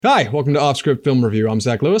Hi, welcome to Off Script Film Review. I'm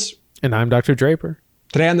Zach Lewis. And I'm Dr. Draper.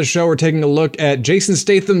 Today on the show, we're taking a look at Jason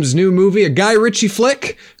Statham's new movie, a Guy Ritchie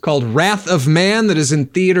flick called Wrath of Man that is in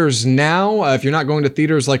theaters now. If you're not going to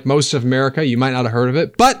theaters like most of America, you might not have heard of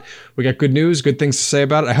it, but we got good news, good things to say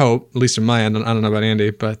about it, I hope, at least in my end. I don't know about Andy,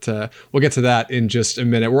 but we'll get to that in just a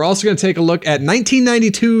minute. We're also going to take a look at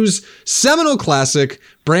 1992's seminal classic,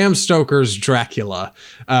 Bram Stoker's Dracula,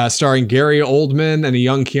 starring Gary Oldman and a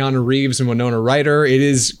young Keanu Reeves and Winona Ryder. It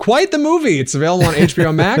is quite the movie. It's available on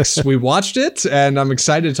HBO Max. We watched it, and I'm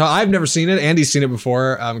excited to talk. I've never seen it. Andy's seen it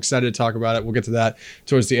before. I'm excited to talk about it. We'll get to that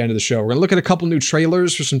towards the end of the show. We're going to look at a couple new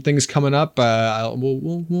trailers for some things coming up.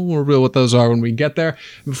 We'll reveal what those are when we get there.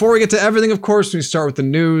 Before we get to everything, of course, we start with the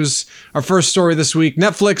news. Our first story this week,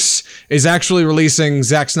 Netflix is actually releasing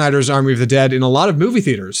Zack Snyder's Army of the Dead in a lot of movie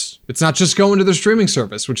theaters. It's not just going to their streaming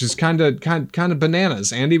service, which is kind of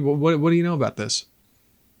bananas. Andy, what do you know about this?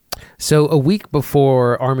 So a week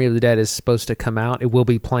before Army of the Dead is supposed to come out, it will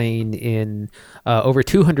be playing in over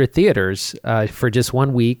 200 theaters for just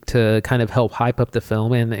 1 week to kind of help hype up the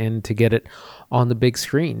film and to get it on the big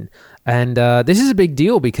screen. And this is a big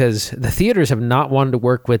deal because the theaters have not wanted to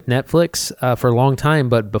work with Netflix for a long time,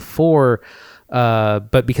 but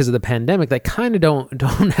because of the pandemic, they kind of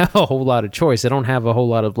don't have a whole lot of choice. They don't have a whole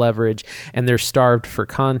lot of leverage, and they're starved for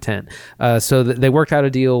content. So they worked out a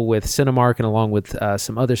deal with Cinemark and along with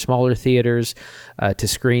some other smaller theaters to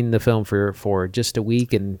screen the film for just a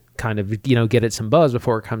week and kind of get it some buzz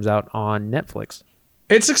before it comes out on Netflix.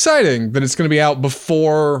 It's exciting that it's going to be out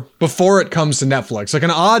before it comes to Netflix. Like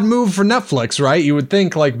an odd move for Netflix, right? You would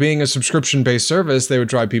think, like, being a subscription-based service, they would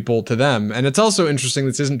drive people to them. And it's also interesting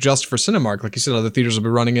this isn't just for Cinemark. Like you said, other theaters will be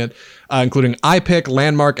running it, including iPic,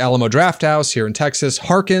 Landmark, Alamo Drafthouse here in Texas.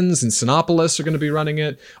 Harkins and Cinépolis are going to be running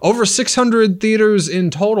it. Over 600 theaters in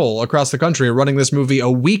total across the country are running this movie a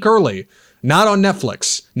week early. Not on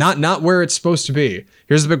Netflix. Not where it's supposed to be.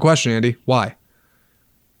 Here's the big question, Andy. Why?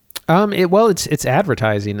 It's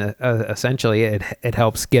advertising essentially. It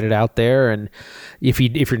helps get it out there, and if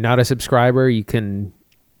you're not a subscriber, you can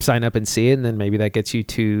sign up and see it, and then maybe that gets you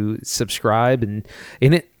to subscribe. And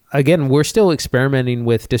in it again, we're still experimenting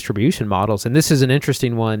with distribution models, and this is an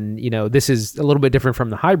interesting one. This is a little bit different from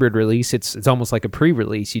the hybrid release. It's almost like a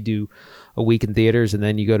pre-release. You do a week in theaters, and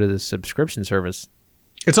then you go to the subscription service.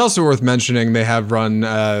 It's also worth mentioning they have run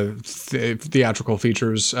theatrical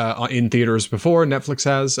features in theaters before. Netflix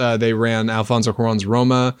has. They ran Alfonso Cuarón's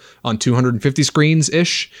Roma on 250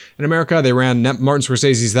 screens-ish in America. They ran Martin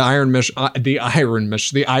Scorsese's The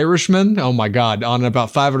Irishman, oh my God, on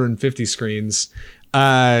about 550 screens.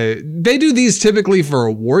 They do these typically for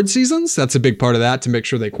award seasons. That's a big part of that to make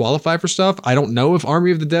sure they qualify for stuff. I don't know if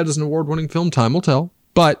Army of the Dead is an award-winning film. Time will tell.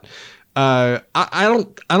 But I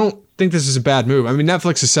don't think this is a bad move. I mean,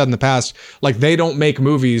 Netflix has said in the past, like, they don't make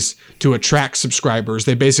movies to attract subscribers.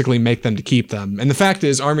 They basically make them to keep them. And the fact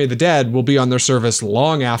is, Army of the Dead will be on their service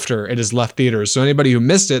long after it has left theaters. So anybody who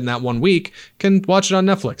missed it in that 1 week can watch it on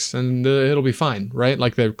Netflix, and it'll be fine, right?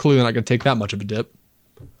 Like, they're clearly not going to take that much of a dip.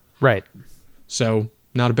 Right. So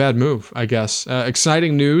not a bad move, I guess.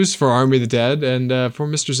 Exciting news for Army of the Dead and for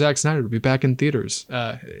Mr. Zack Snyder to be back in theaters.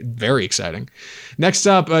 Very exciting. Next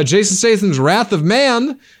up, Jason Statham's Wrath of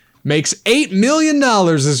Man makes $8 million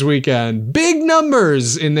this weekend. Big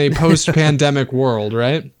numbers in a post-pandemic world,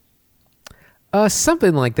 right?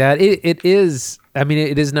 Something like that. It is. I mean,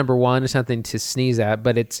 it is number one. It's nothing to sneeze at,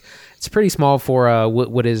 but it's pretty small for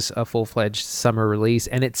what is a full-fledged summer release,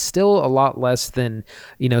 and it's still a lot less than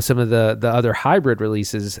some of the other hybrid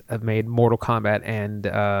releases have made. Mortal Kombat and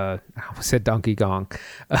I almost said Donkey Kong,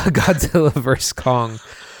 Godzilla vs. Kong.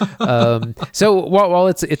 So while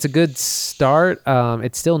it's a good start,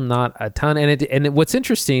 it's still not a ton. And what's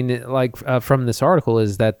interesting, from this article,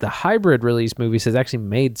 is that the hybrid release movies has actually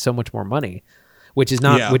made so much more money, which is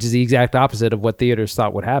the exact opposite of what theaters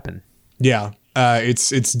thought would happen. Yeah.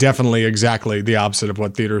 It's definitely exactly the opposite of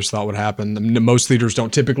what theaters thought would happen. I mean, most theaters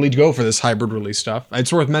don't typically go for this hybrid release stuff.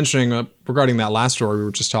 It's worth mentioning regarding that last story we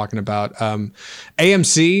were just talking about.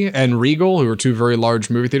 AMC and Regal, who are two very large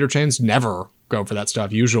movie theater chains, never go for that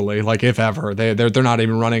stuff usually. Like, if ever, they're not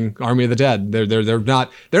even running Army of the Dead. They're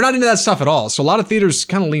not into that stuff at all. So a lot of theaters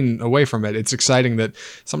kind of lean away from it. It's exciting that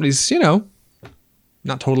somebody's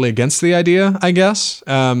not totally against the idea, I guess.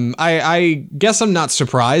 I guess I'm not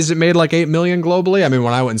surprised it made like 8 million globally. I mean,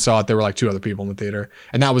 when I went and saw it, there were like 2 other people in the theater,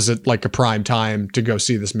 and that was at like a prime time to go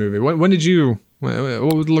see this movie. When did you? What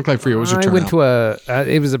would it look like for you? What was your turnout? I went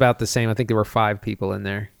to it was about the same. I think there were 5 people in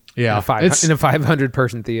there. Yeah, in a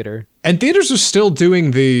 500-person theater. And theaters are still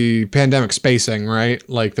doing the pandemic spacing, right?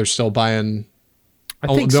 Like, they're still buying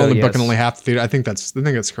think they're so, only yes. booking only half the theater. I think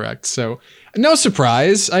that's correct. So no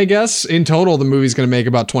surprise, I guess. In total, the movie's going to make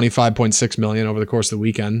about 25.6 million over the course of the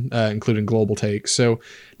weekend, including global takes. So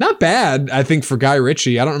not bad, I think, for Guy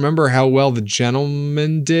Ritchie. I don't remember how well The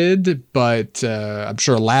Gentleman did, but I'm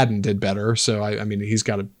sure Aladdin did better. So I mean, he's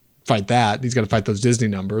got to fight that. He's got to fight those Disney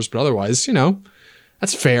numbers. But otherwise,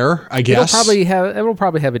 that's fair, I guess. It'll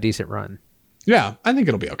probably have a decent run. Yeah, I think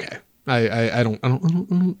it'll be okay. I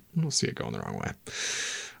don't see it going the wrong way.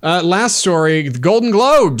 Last story, the Golden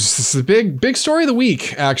Globes. This is the big story of the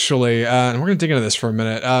week, actually. And we're going to dig into this for a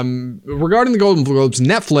minute. Regarding the Golden Globes,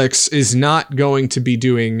 Netflix is not going to be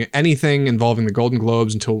doing anything involving the Golden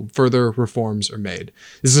Globes until further reforms are made.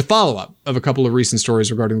 This is a follow-up of a couple of recent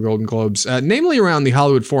stories regarding the Golden Globes, namely around the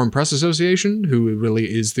Hollywood Foreign Press Association, who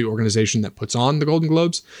really is the organization that puts on the Golden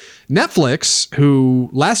Globes. Netflix, who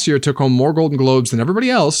last year took home more Golden Globes than everybody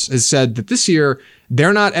else, has said that this year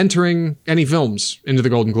they're not entering any films into the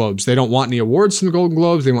Golden Globes. They don't want any awards from the Golden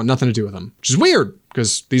Globes. They want nothing to do with them, which is weird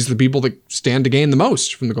because these are the people that stand to gain the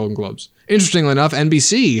most from the Golden Globes. Interestingly enough,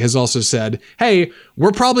 NBC has also said, hey,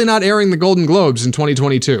 we're probably not airing the Golden Globes in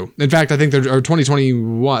 2022. In fact, I think they're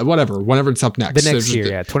 2021, whenever it's up next. The next year,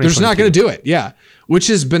 2022. They're just not going to do it, yeah, which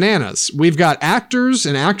is bananas. We've got actors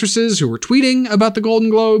and actresses who were tweeting about the Golden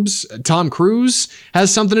Globes. Tom Cruise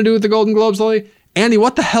has something to do with the Golden Globes lately. Andy,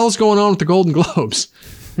 what the hell's going on with the Golden Globes?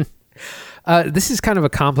 This is kind of a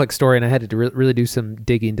complex story, and I had to really do some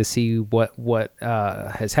digging to see what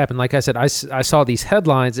has happened. Like I said, I saw these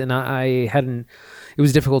headlines, and I hadn't. It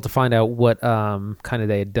was difficult to find out what kind of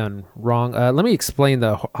they had done wrong. Let me explain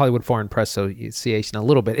the Hollywood Foreign Press Association a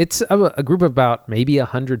little bit. It's a group of about maybe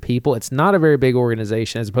 100 people. It's not a very big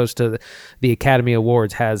organization, as opposed to the Academy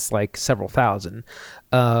Awards has like several thousand.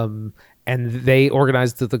 And they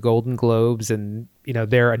organized the Golden Globes, and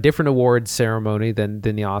they're a different awards ceremony than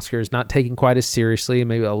the Oscars, not taken quite as seriously,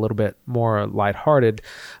 maybe a little bit more lighthearted.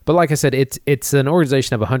 But like I said, it's an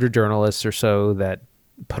organization of 100 journalists or so that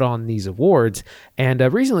put on these awards. And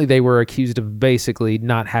recently they were accused of basically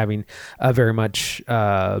not having very much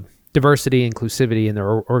diversity, inclusivity in their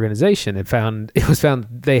organization. It was found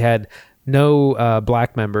they had no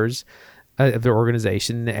black members of their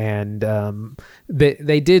organization, and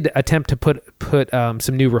they did attempt to put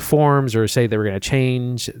some new reforms, or say they were going to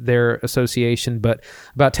change their association, but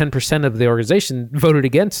about 10% of the organization voted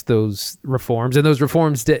against those reforms, and those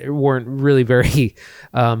reforms weren't really very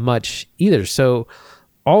much either. So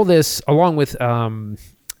all this, along with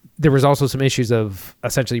there was also some issues of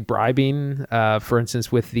essentially bribing, for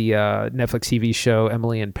instance, with the Netflix TV show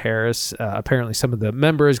Emily in Paris. Apparently some of the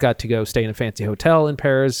members got to go stay in a fancy hotel in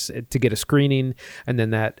Paris to get a screening, and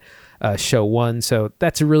then that show won. So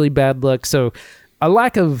that's a really bad look. So a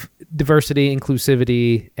lack of diversity,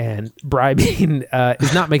 inclusivity, and bribing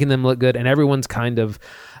is not making them look good, and everyone's kind of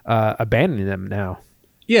abandoning them now.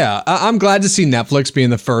 Yeah, I'm glad to see Netflix being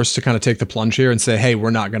the first to kind of take the plunge here and say, hey,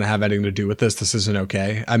 we're not going to have anything to do with this. This isn't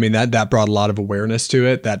okay. I mean, that brought a lot of awareness to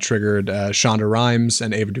it. That triggered Shonda Rhimes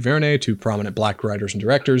and Ava DuVernay, two prominent black writers and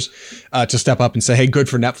directors, to step up and say, hey, good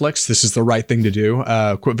for Netflix. This is the right thing to do.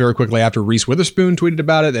 Very quickly after Reese Witherspoon tweeted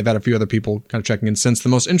about it, they've had a few other people kind of checking in since. The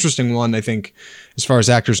most interesting one, I think, as far as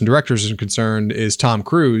actors and directors are concerned, is Tom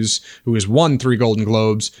Cruise, who has won 3 Golden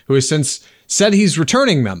Globes, who has since said he's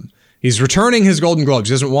returning them. He's returning his Golden Globes.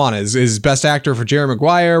 He doesn't want it. His best actor for Jerry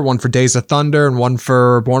Maguire, one for Days of Thunder, and one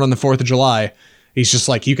for Born on the 4th of July. He's just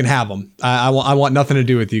like, you can have them. I want nothing to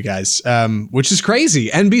do with you guys, which is crazy.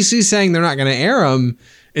 NBC saying they're not going to air them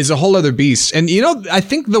is a whole other beast. And, I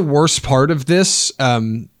think the worst part of this,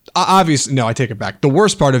 obviously, no, I take it back. The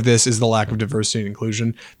worst part of this is the lack of diversity and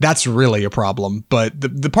inclusion. That's really a problem. But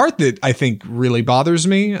the part that I think really bothers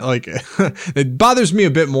me, like it bothers me a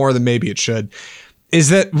bit more than maybe it should, is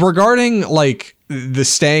that regarding like the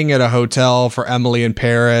staying at a hotel for Emily in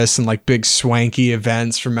Paris and like big swanky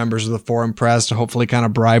events for members of the foreign press to hopefully kind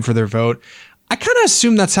of bribe for their vote, I kind of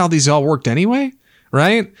assume that's how these all worked anyway,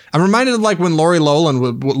 right? I'm reminded of like when Lori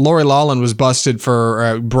Loughlin was busted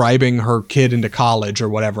for bribing her kid into college or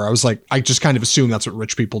whatever. I was like, I just kind of assume that's what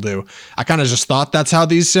rich people do. I kind of just thought that's how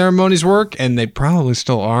these ceremonies work, and they probably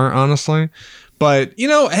still are, honestly. But,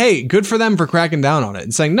 hey, good for them for cracking down on it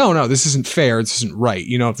and saying, no, this isn't fair. This isn't right.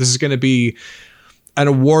 If this is going to be an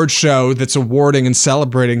award show that's awarding and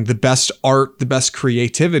celebrating the best art, the best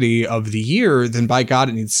creativity of the year, then by God,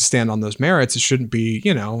 it needs to stand on those merits. It shouldn't be,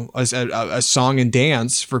 a song and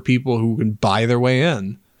dance for people who can buy their way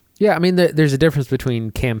in. Yeah, I mean, there's a difference between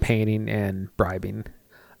campaigning and bribing.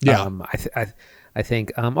 Yeah. I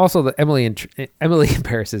think also the Emily in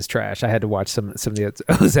Paris is trash. I had to watch some of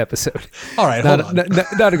those episodes. All right,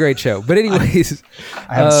 not a great show, but anyways,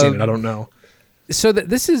 I haven't seen it. I don't know. So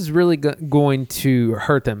this is really going to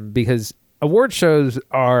hurt them because award shows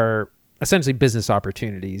are essentially business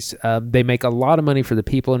opportunities. They make a lot of money for the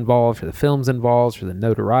people involved, for the films involved, for the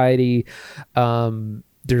notoriety.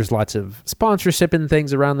 There's lots of sponsorship and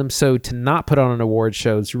things around them. So to not put on an award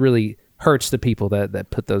show is really hurts the people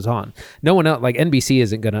that put those on. No one else, like NBC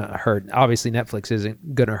isn't going to hurt. Obviously Netflix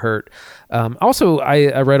isn't going to hurt. Also,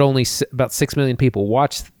 I read only about 6 million people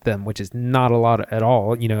watched them, which is not a lot at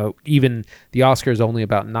all. You know, even the Oscars only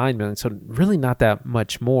about 9 million. So really not that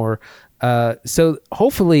much more. So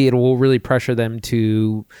hopefully it will really pressure them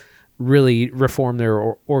to really reform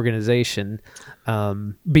their organization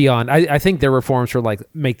beyond. I think their reforms will like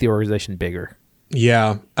make the organization bigger.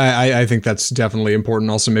 Yeah, I think that's definitely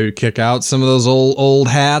important. Also, maybe kick out some of those old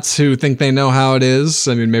hats who think they know how it is.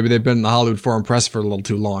 I mean, maybe they've been in the Hollywood Foreign Press for a little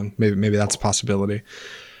too long. Maybe that's a possibility.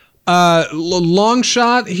 Long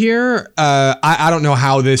shot here. I don't know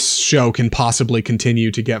how this show can possibly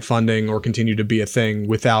continue to get funding or continue to be a thing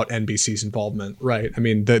without NBC's involvement, right? I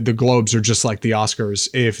mean, the Globes are just like the Oscars.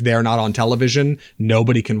 If they're not on television,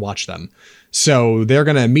 nobody can watch them. So they're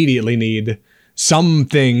going to immediately need some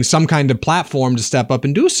kind of platform to step up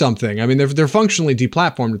and do something. I mean, they're functionally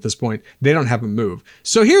deplatformed at this point. They don't have a move.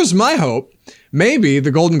 So here's my hope. Maybe the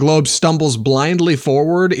Golden Globe stumbles blindly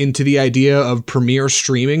forward into the idea of premier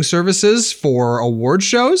streaming services for award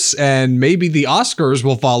shows, and maybe the Oscars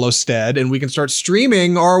will follow stead, and we can start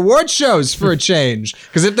streaming our award shows for a change.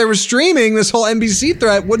 Because if they were streaming, this whole NBC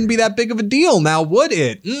threat wouldn't be that big of a deal now, would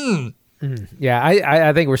it? Yeah,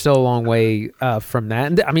 I think we're still a long way from that.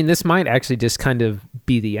 And I mean, this might actually just kind of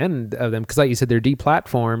be the end of them because, like you said, they're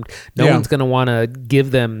deplatformed. No one's going to want to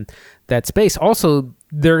give them that space. Also,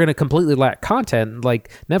 they're going to completely lack content.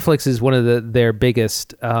 Like Netflix is one of their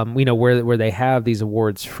biggest, where they have these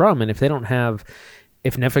awards from. And if they don't have,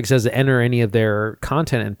 if Netflix doesn't enter any of their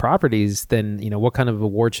content and properties, then, what kind of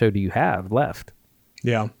award show do you have left?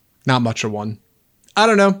 Yeah, not much of one. I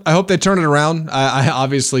don't know. I hope they turn it around. I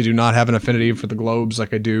obviously do not have an affinity for the Globes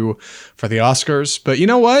like I do for the Oscars. But you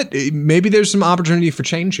know what? Maybe there's some opportunity for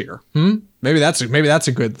change here. Maybe that's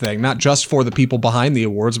a good thing, not just for the people behind the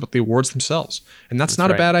awards, but the awards themselves. And that's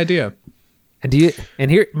not a bad idea. And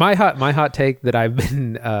here my hot take that I've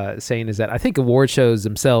been saying is that I think award shows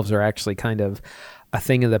themselves are actually kind of a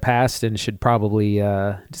thing of the past and should probably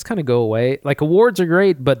just kind of go away. Like awards are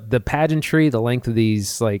great, but the pageantry, the length of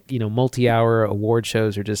these multi-hour award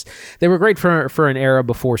shows they were great for an era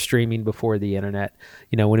before streaming, before the internet,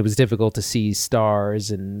 when it was difficult to see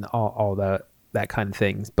stars and all that kind of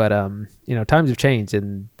things. But times have changed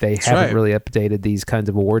and they haven't really updated these kinds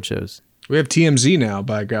of award shows. We have TMZ now,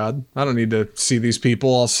 by God. I don't need to see these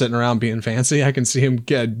people all sitting around being fancy. I can see him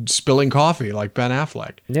spilling coffee like Ben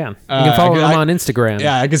Affleck. Yeah. You can follow him on Instagram.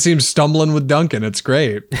 Yeah, I can see him stumbling with Duncan. It's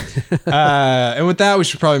great. And with that, we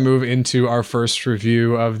should probably move into our first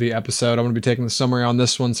review of the episode. I'm going to be taking the summary on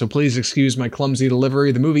this one, so please excuse my clumsy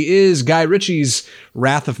delivery. The movie is Guy Ritchie's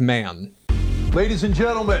Wrath of Man. Ladies and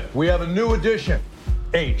gentlemen, we have a new addition.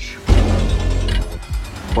 H.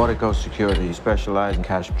 Portico Security specialize in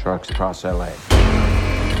cash trucks across LA.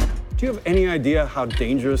 Do you have any idea how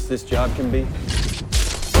dangerous this job can be?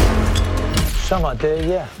 Some out there,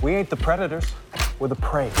 yeah. We ain't the predators, we're the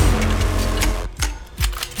prey.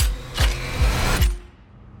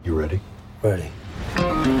 You ready? Ready.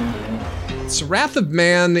 So Wrath of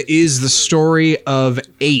Man is the story of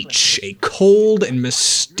H, a cold and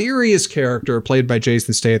mysterious character played by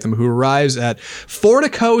Jason Statham, who arrives at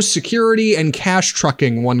Fortico Security and Cash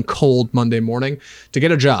Trucking one cold Monday morning to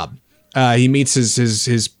get a job. He meets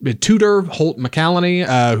his tutor, Holt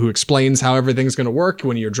McCallany, who explains how everything's going to work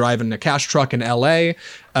when you're driving a cash truck in LA.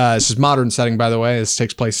 This is modern setting, by the way. This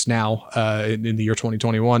takes place now in the year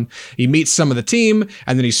 2021. He meets some of the team,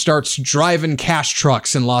 and then he starts driving cash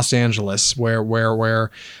trucks in Los Angeles,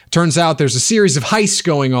 where turns out there's a series of heists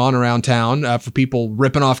going on around town for people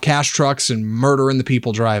ripping off cash trucks and murdering the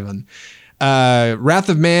people driving. Wrath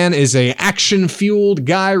of Man is a action-fueled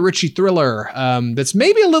Guy Ritchie thriller that's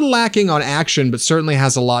maybe a little lacking on action, but certainly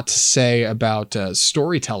has a lot to say about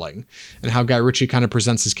storytelling and how Guy Ritchie kind of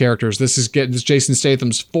presents his characters. This is Jason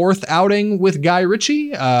Statham's fourth outing with Guy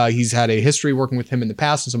Ritchie. He's had a history working with him in the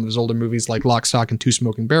past in some of his older movies like Lock, Stock, and Two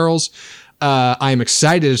Smoking Barrels. I am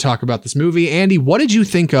excited to talk about this movie. Andy, what did you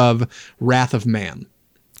think of Wrath of Man?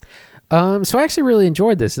 So I actually really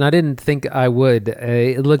enjoyed this, and I didn't think I would.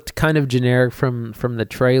 It looked kind of generic from the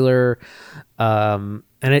trailer, and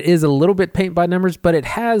it is a little bit paint by numbers, but it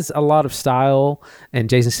has a lot of style, and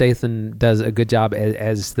Jason Statham does a good job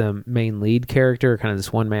as the main lead character, kind of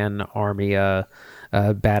this one-man army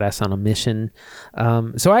badass on a mission.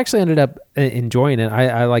 So I actually ended up enjoying it.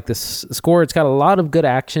 I like this score. It's got a lot of good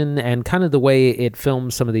action, and kind of the way it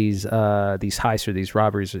films some of these heists or these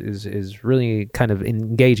robberies is really kind of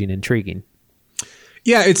engaging, intriguing.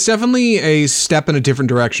 Yeah, it's definitely a step in a different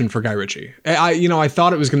direction for Guy Ritchie. I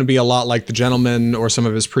thought it was going to be a lot like The Gentleman or some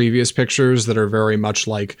of his previous pictures that are very much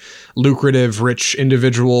like lucrative, rich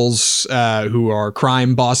individuals who are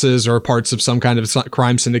crime bosses or parts of some kind of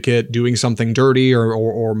crime syndicate doing something dirty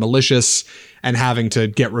or malicious and having to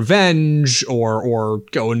get revenge or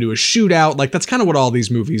go into a shootout. Like, that's kind of what all these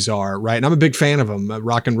movies are, right? And I'm a big fan of them.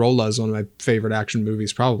 Rock and Rolla is one of my favorite action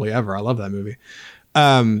movies probably ever. I love that movie.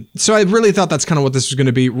 So I really thought that's kind of what this was going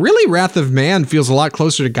to be. Really, Wrath of Man feels a lot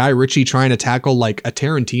closer to Guy Ritchie trying to tackle like a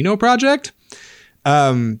Tarantino project.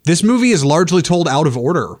 This movie is largely told out of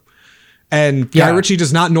order. And Guy Ritchie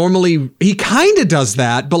does not normally, he kind of does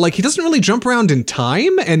that, but like he doesn't really jump around in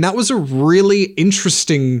time. And that was a really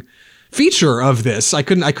interesting feature of this. I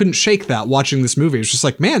couldn't shake that watching this movie. It was just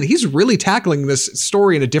like, man, he's really tackling this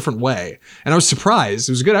story in a different way. And I was surprised.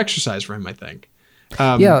 It was a good exercise for him, I think.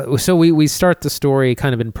 So we start the story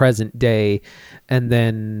kind of in present day, and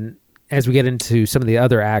then as we get into some of the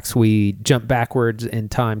other acts, we jump backwards in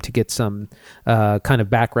time to get some kind of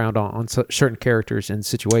background on certain characters and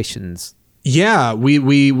situations. Yeah,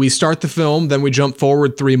 we start the film, then we jump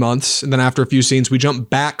forward 3 months, and then after a few scenes, we jump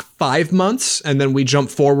back 5 months, and then we jump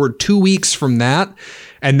forward 2 weeks from that,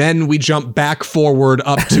 and then we jump back forward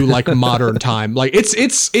up to like modern time. Like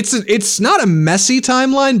it's not a messy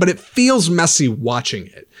timeline, but it feels messy watching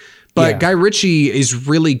it. But Guy Ritchie is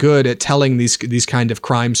really good at telling these kind of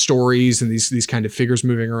crime stories and these kind of figures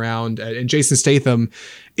moving around. And Jason Statham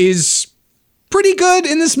is pretty good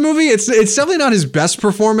in this movie. It's definitely not his best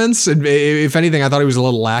performance. If anything, I thought he was a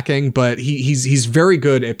little lacking, but he's very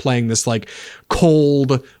good at playing this like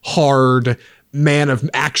cold, hard man of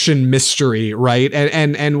action mystery, right?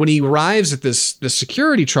 And when he arrives at this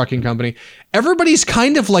security trucking company, everybody's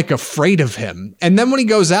kind of like afraid of him. And then when he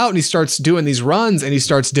goes out and he starts doing these runs and he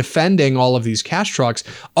starts defending all of these cash trucks,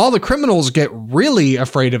 all the criminals get really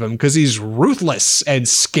afraid of him because he's ruthless and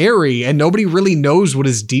scary and nobody really knows what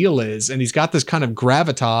his deal is. And he's got this kind of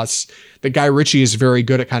gravitas that Guy Ritchie is very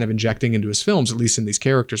good at kind of injecting into his films, at least in these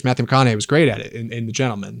characters. Matthew McConaughey was great at it in The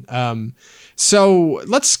Gentleman. So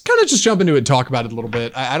let's kind of just jump into it and talk about it a little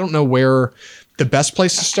bit. I don't know where the best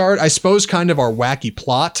place to start. I suppose kind of our wacky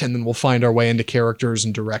plot, and then we'll find our way into characters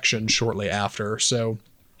and direction shortly after. So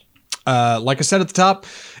like I said at the top,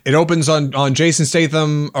 it opens on Jason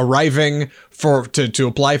Statham arriving to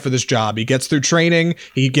apply for this job. He gets through training.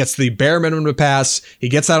 He gets the bare minimum to pass. He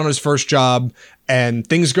gets out on his first job, and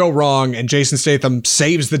things go wrong, and Jason Statham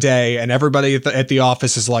saves the day, and everybody at the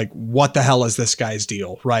office is like, what the hell is this guy's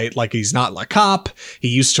deal, right? Like, he's not a cop. He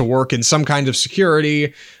used to work in some kind of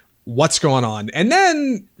security. What's going on? And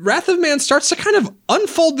then Wrath of Man starts to kind of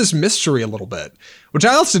unfold this mystery a little bit, which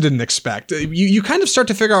I also didn't expect. You kind of start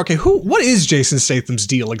to figure out, okay, what is Jason Statham's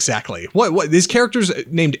deal exactly? What his character's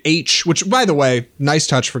named H, which, by the way, nice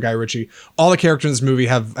touch for Guy Ritchie. All the characters in this movie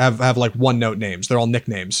have like one note names. They're all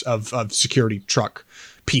nicknames of security truck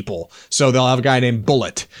people. So they'll have a guy named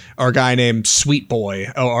Bullet, or a guy named Sweet Boy,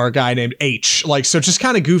 or a guy named H. Like, so just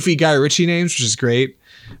kind of goofy Guy Ritchie names, which is great.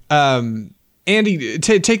 Andy,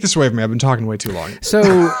 take this away from me. I've been talking way too long.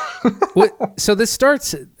 So, so this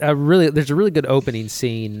starts there's a really good opening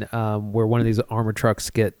scene where one of these armored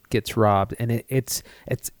trucks gets robbed, and it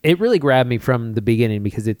really grabbed me from the beginning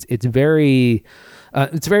because it's very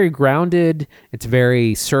grounded. It's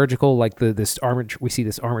very surgical. Like we see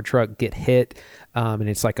this armored truck get hit, and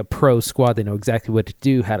it's like a pro squad. They know exactly what to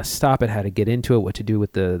do, how to stop it, how to get into it, what to do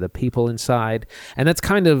with the people inside, and that's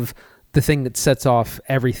kind of the thing that sets off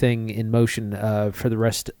everything in motion for the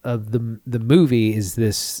rest of the movie is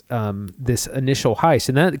this initial heist,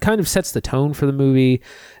 and that kind of sets the tone for the movie.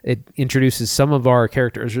 It introduces some of our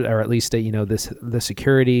characters, or at least the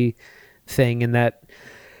security thing, and that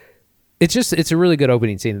it's a really good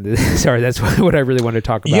opening scene. Sorry, that's what I really want to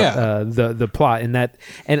talk about. Yeah. The plot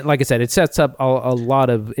and like I said, it sets up a lot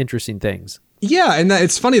of interesting things. Yeah, and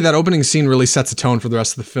it's funny, that opening scene really sets a tone for the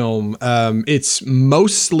rest of the film. It's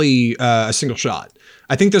mostly a single shot.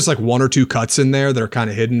 I think there's like one or two cuts in there that are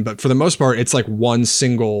kind of hidden, but for the most part, it's like one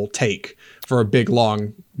single take for a big,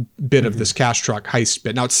 long bit of this cash truck heist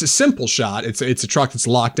bit. Now, it's a simple shot. It's a truck that's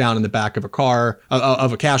locked down in the back of a car,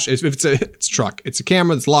 of a cash. It's a truck. It's a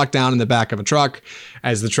camera that's locked down in the back of a truck.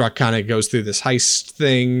 As the truck kind of goes through this heist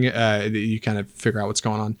thing, you kind of figure out what's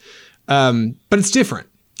going on. But it's different.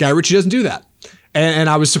 Guy Ritchie doesn't do that. And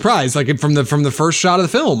I was surprised, like from the first shot of the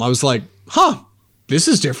film, I was like, huh, this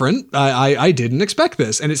is different. I didn't expect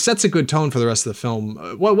this. And it sets a good tone for the rest of the film.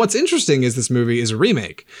 What's interesting is this movie is a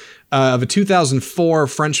remake of a 2004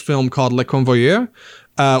 French film called Le Convoyeur,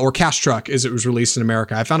 or Cash Truck, as it was released in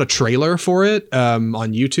America. I found a trailer for it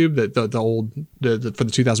on YouTube, for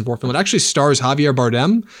the 2004 film. It actually stars Javier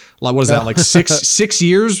Bardem. What is that, like 6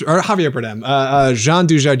 years? Or Javier Bardem, Jean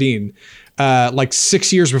Dujardin. Like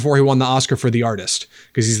 6 years before he won the Oscar for The Artist,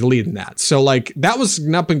 because he's the lead in that. So like that was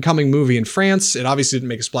an up and coming movie in France. It obviously didn't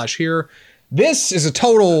make a splash here. This is a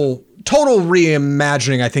total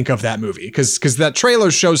reimagining, I think, of that movie, because that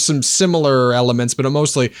trailer shows some similar elements, but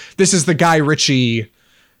mostly this is the Guy Ritchie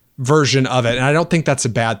version of it. And I don't think that's a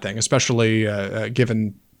bad thing, especially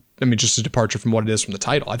given, just a departure from what it is from the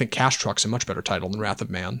title. I think Cash Truck's a much better title than Wrath of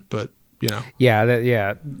Man, but you know.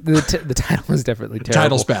 The title is definitely terrible.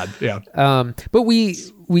 Title's bad. Yeah. But we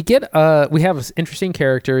have interesting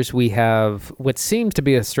characters. We have what seems to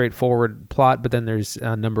be a straightforward plot, but then there's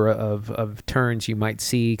a number of turns you might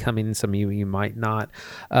see coming, some you might not.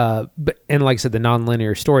 And like I said, the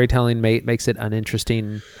nonlinear storytelling makes it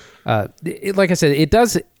uninteresting. Like I said, it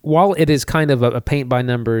does, while it is kind of a paint by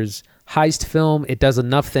numbers heist film, it does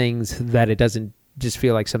enough things that it doesn't just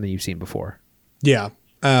feel like something you've seen before. Yeah.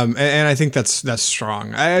 And I think that's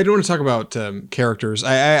strong. I don't want to talk about characters.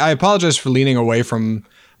 I apologize for leaning away from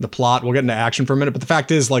the plot. We'll get into action for a minute, but the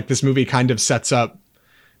fact is, like, this movie kind of sets up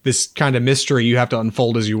this kind of mystery you have to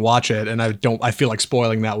unfold as you watch it, and I feel like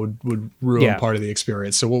spoiling that would ruin part of the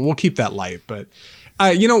experience. So we'll keep that light. But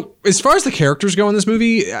as far as the characters go in this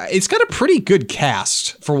movie, it's got a pretty good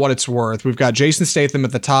cast for what it's worth. We've got Jason Statham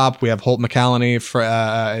at the top. We have Holt McCallany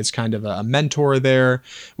as kind of a mentor there.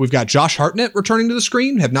 We've got Josh Hartnett returning to the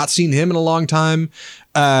screen. Have not seen him in a long time.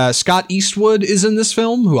 Scott Eastwood is in this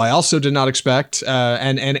film, who I also did not expect.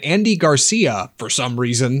 And Andy Garcia, for some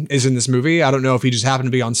reason, is in this movie. I don't know if he just happened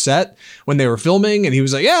to be on set when they were filming and he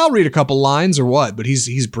was like, yeah, I'll read a couple lines or what, but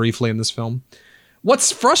he's briefly in this film.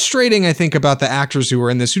 What's frustrating, I think, about the actors who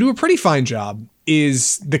are in this, who do a pretty fine job,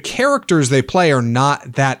 is the characters they play are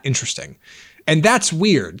not that interesting. And that's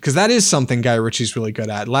weird, because that is something Guy Ritchie's really good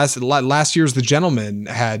at. Last year's The Gentleman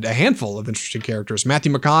had a handful of interesting characters.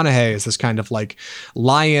 Matthew McConaughey is this kind of like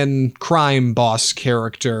lion crime boss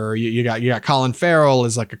character. You got Colin Farrell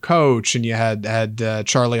as like a coach, and you had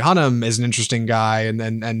Charlie Hunnam as an interesting guy,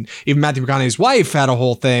 and even Matthew McConaughey's wife had a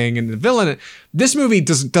whole thing, and the villain. This movie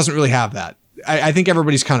doesn't really have that. I think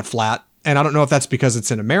everybody's kind of flat, and I don't know if that's because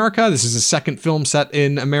it's in America. This is a second film set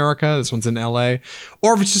in America. This one's in LA.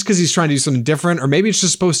 Or if it's just because he's trying to do something different, or maybe it's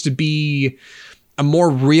just supposed to be a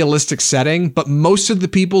more realistic setting. But most of the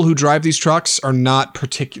people who drive these trucks are not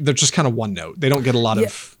particular. They're just kind of one note. They don't get a lot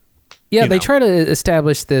of... Yeah, they try to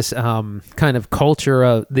establish this kind of culture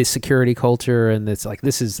of the security culture, and it's like,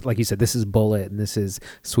 this is, like you said, this is Bullet, and this is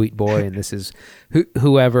Sweet Boy, and this is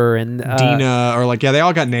whoever, and Dina, or like, they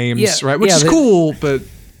all got names, right? Which is cool, but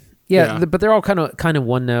but they're all kind of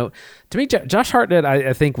one note. To me, Josh Hartnett,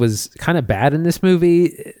 I think, was kind of bad in this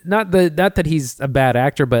movie. Not that he's a bad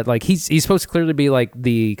actor, but like he's supposed to clearly be like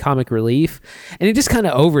the comic relief, and he just kind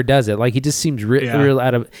of overdoes it. Like he just seems real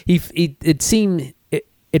out of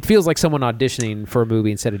It feels like someone auditioning for a movie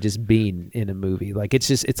instead of just being in a movie. Like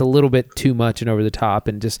it's a little bit too much and over the top,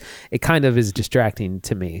 and just it kind of is distracting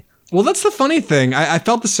to me. Well, that's the funny thing. I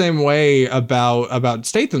felt the same way about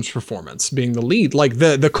Statham's performance being the lead. Like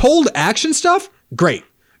the cold action stuff, great.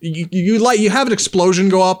 You have an explosion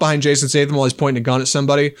go off behind Jason Statham while he's pointing a gun at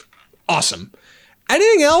somebody, awesome.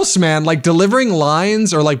 Anything else, man, like delivering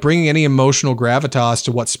lines or like bringing any emotional gravitas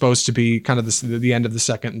to what's supposed to be kind of the end of the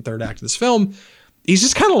second and third act of this film, he's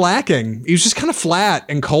just kind of lacking. He was just kind of flat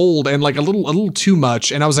and cold and like a little too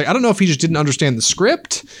much. And I was like, I don't know if he just didn't understand the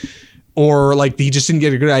script, or like he just didn't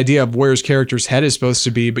get a good idea of where his character's head is supposed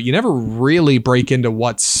to be. But you never really break into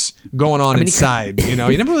what's going on inside. You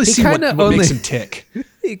never really see what makes him tick.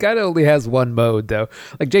 He kind of only has one mode, though.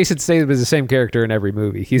 Like Jason Statham is the same character in every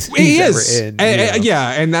movie he is ever in.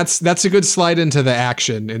 And that's a good slide into the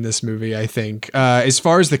action in this movie, I think. As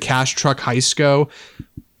far as the Cash Truck heists go,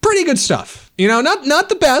 pretty good stuff. Not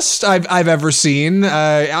the best I've ever seen. When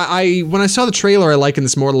I saw the trailer, I likened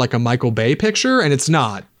this more to like a Michael Bay picture, and it's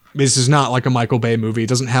not. This is not like a Michael Bay movie. It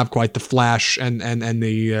doesn't have quite the flash and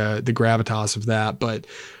the gravitas of that, but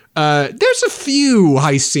there's a few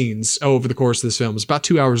heist scenes over the course of this film. It's about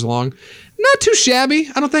 2 hours long. Not too shabby,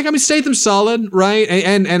 I don't think. Statham's solid, right?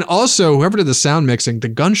 And also, whoever did the sound mixing, the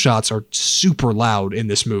gunshots are super loud in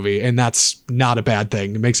this movie, and that's not a bad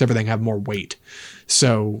thing. It makes everything have more weight.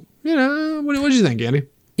 So, what did you think, Andy?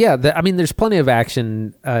 Yeah, I mean, there's plenty of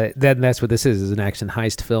action. That's what this is an action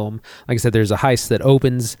heist film. Like I said, there's a heist that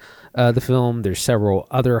opens the film. There's several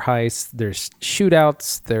other heists. There's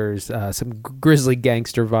shootouts. There's some grisly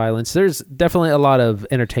gangster violence. There's definitely a lot of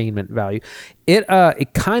entertainment value.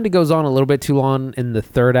 It kind of goes on a little bit too long in the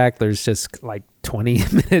third act. There's just like 20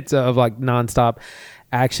 minutes of like nonstop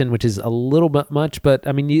action, which is a little bit much. But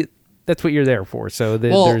I mean, that's what you're there for. So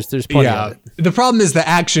there's plenty of it. The problem is the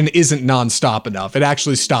action isn't nonstop enough. It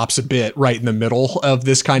actually stops a bit right in the middle of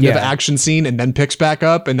this kind of action scene and then picks back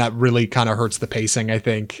up, and that really kind of hurts the pacing, I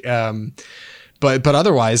think. But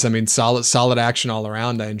otherwise, I mean, solid action all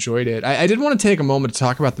around. I enjoyed it. I did want to take a moment to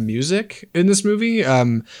talk about the music in this movie.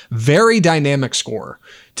 Very dynamic score.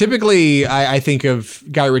 Typically, I think of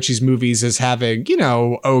Guy Ritchie's movies as having,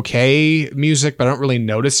 okay music, but I don't really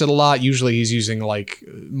notice it a lot. Usually he's using like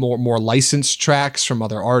more licensed tracks from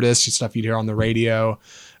other artists, stuff you'd hear on the radio.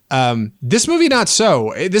 This movie, not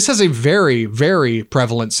so. This has a very, very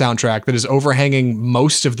prevalent soundtrack that is overhanging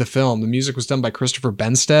most of the film. The music was done by Christopher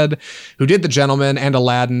Benstead, who did The Gentleman and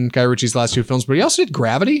Aladdin, Guy Ritchie's last two films, but he also did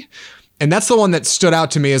Gravity. And that's the one that stood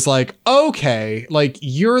out to me as like, okay, like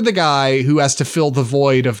you're the guy who has to fill the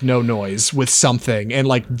void of no noise with something, and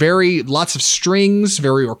like lots of strings,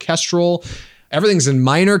 very orchestral. Everything's in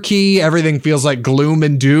minor key. Everything feels like gloom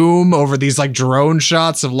and doom over these like drone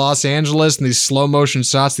shots of Los Angeles and these slow motion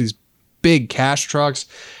shots, these big cash trucks.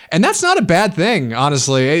 And that's not a bad thing,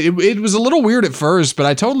 honestly. It was a little weird at first, but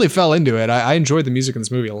I totally fell into it. I enjoyed the music in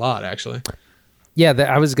this movie a lot, actually. Yeah,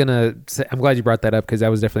 I was going to say, I'm glad you brought that up because that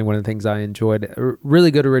was definitely one of the things I enjoyed.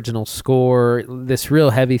 Really good original score, this real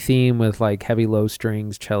heavy theme with like heavy low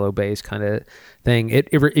strings, cello, bass kind of thing.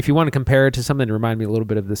 If you want to compare it to something, it reminded me a little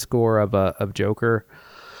bit of the score of Joker.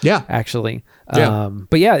 Yeah. Actually. Yeah.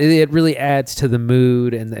 But yeah, it really adds to the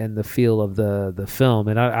mood and the feel of the film.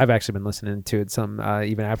 And I've actually been listening to it some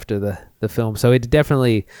even after the film. So it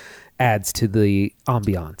definitely adds to the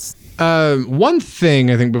ambiance. One thing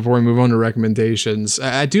I think before we move on to recommendations,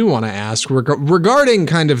 I do want to ask regarding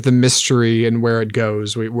kind of the mystery and where it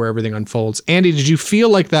goes, where everything unfolds. Andy, did you feel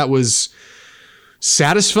like that was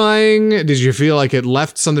satisfying? Did you feel like it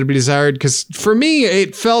left something to be desired? Because for me,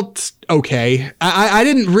 it felt okay. I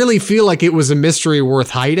didn't really feel like it was a mystery worth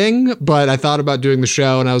hiding, but I thought about doing the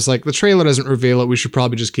show and I was like, the trailer doesn't reveal it. We should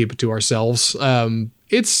probably just keep it to ourselves.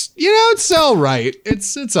 It's all right.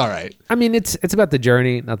 It's all right. I mean, it's about the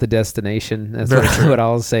journey, not the destination. That's what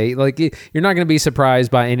I'll say. Like, you're not going to be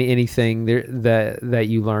surprised by anything that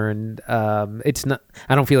you learned. It's not.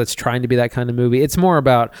 I don't feel it's trying to be that kind of movie. It's more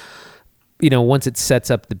about, once it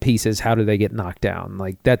sets up the pieces, how do they get knocked down?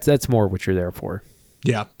 Like that's more what you're there for.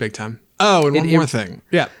 Yeah, big time. Oh, and one more thing.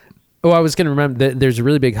 Yeah. Oh, I was going to remember that there's a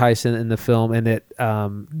really big heist in the film, and it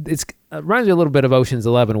reminds me a little bit of Ocean's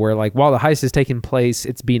 11, where like while the heist is taking place,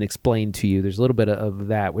 it's being explained to you. There's a little bit of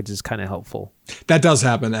that, which is kind of helpful. That does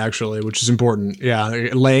happen actually, which is important. Yeah,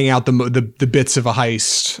 laying out the bits of a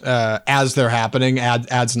heist as they're happening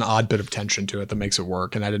adds an odd bit of tension to it that makes it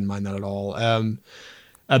work, and I didn't mind that at all.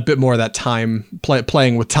 A bit more of that time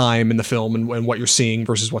playing with time in the film and what you're seeing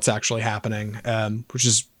versus what's actually happening, which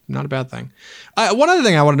is not a bad thing. One other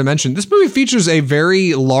thing I wanted to mention, this movie features a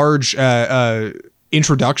very large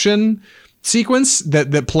introduction sequence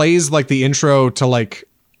that plays like the intro to like,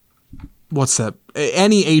 what's that?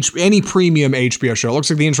 Any premium HBO show. It looks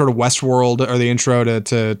like the intro to Westworld or the intro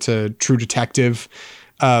to True Detective.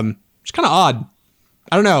 It's kind of odd.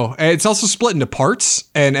 I don't know. It's also split into parts,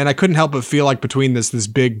 and I couldn't help but feel like between this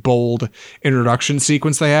big, bold introduction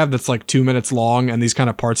sequence they have that's like 2 minutes long and these kind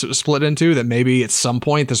of parts that was split into, that maybe at some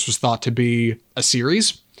point this was thought to be a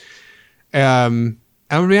series. I'm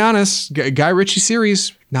going to be honest, Guy Ritchie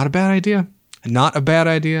series, not a bad idea. Not a bad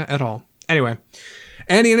idea at all. Anyway,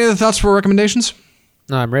 Andy, any other thoughts for recommendations?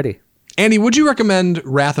 No, I'm ready. Andy, would you recommend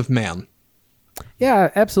Wrath of Man?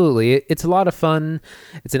 Yeah, absolutely. It's a lot of fun.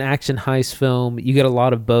 It's an action heist film. You get a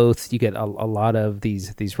lot of both. You get a lot of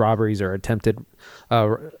these robberies or attempted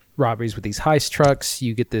robberies with these heist trucks.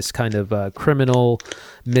 You get this kind of criminal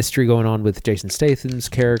mystery going on with Jason Statham's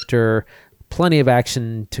character. Plenty of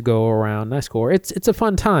action to go around. Nice score. It's a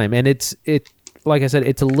fun time, and it like I said,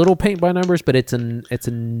 it's a little paint by numbers, but it's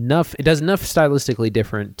enough. It does enough stylistically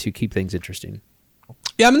different to keep things interesting.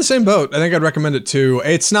 Yeah, I'm in the same boat. I think I'd recommend it too.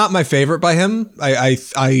 It's not my favorite by him.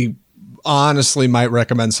 I honestly might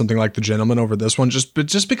recommend something like The Gentleman over this one, just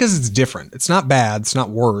because it's different. It's not bad. It's not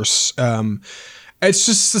worse. It's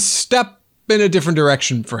just a step been a different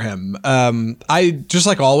direction for him. I just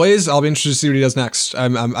like always, I'll be interested to see what he does next.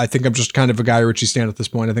 I think I'm just kind of a Guy Ritchie stan at this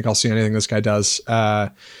point. I think I'll see anything this guy does.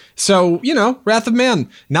 So, you know, Wrath of Man,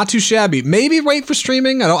 not too shabby. Maybe wait for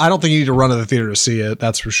streaming. I don't think you need to run to the theater to see it.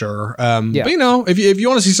 That's for sure. But you know, if you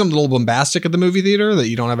want to see something a little bombastic at the movie theater that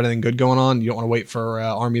you don't have anything good going on, you don't want to wait for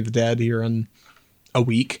Army of the Dead here in a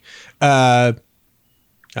week. I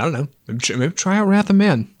don't know. Maybe try out Wrath of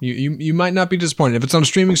Man. You might not be disappointed. If it's on a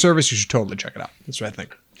streaming service, you should totally check it out. That's what I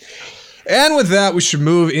think. And with that, we should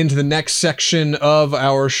move into the next section of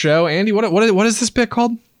our show. Andy, what is this bit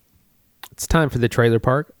called? It's time for the trailer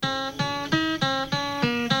park.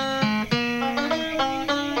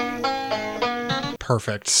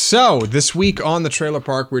 Perfect. So this week on the trailer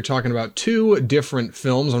park, we're talking about two different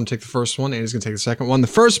films. I'm going to take the first one. Andy's going to take the second one. The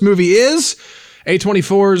first movie is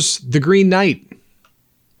A24's The Green Knight.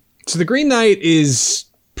 So The Green Knight is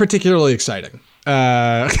particularly exciting.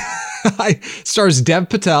 Stars Dev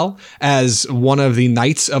Patel as one of the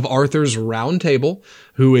Knights of Arthur's Round Table,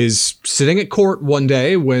 who is sitting at court one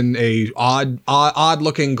day when a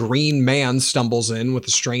odd-looking green man stumbles in with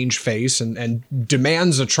a strange face and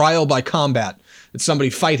demands a trial by combat, that somebody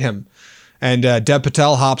fight him. And Dev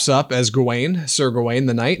Patel hops up as Gawain, Sir Gawain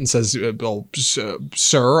the Knight, and says, well,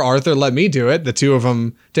 Sir Arthur, let me do it. The two of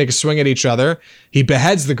them take a swing at each other. He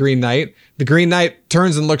beheads the Green Knight. The Green Knight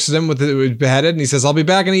turns and looks at him with it beheaded, and he says, I'll be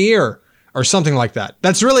back in a year, or something like that.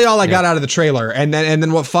 That's really all I got out of the trailer. And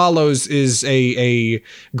then what follows is a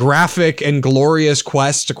graphic and glorious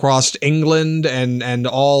quest across England and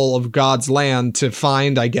all of God's land to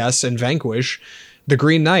find, I guess, and vanquish the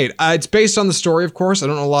Green Knight. It's based on the story, of course. I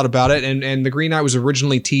don't know a lot about it. And the Green Knight was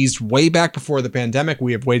originally teased way back before the pandemic.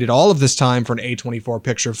 We have waited all of this time for an A24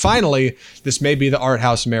 picture. Finally, this may be the art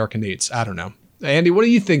house America needs. I don't know. Andy, what do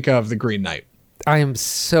you think of the Green Knight? I am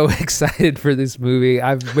so excited for this movie.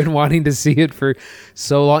 I've been wanting to see it for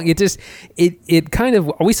so long. It kind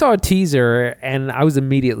of, we saw a teaser and I was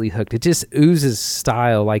immediately hooked. It just oozes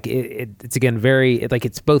style. Like it's again,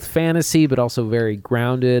 it's both fantasy, but also very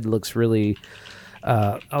grounded. Looks really,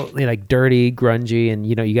 like dirty, grungy, and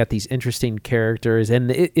you got these interesting characters,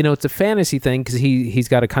 and it's a fantasy thing because he's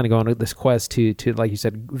got to kind of go on this quest to like you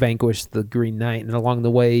said, vanquish the Green Knight, and along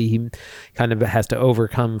the way he kind of has to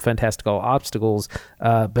overcome fantastical obstacles.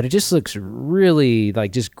 But it just looks really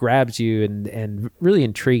like just grabs you and really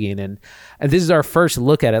intriguing, and this is our first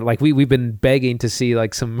look at it. Like we've been begging to see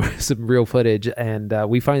like some real footage, and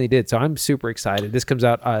we finally did. So I'm super excited. This comes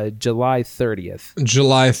out July 30th.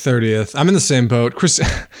 July 30th. I'm in the same boat.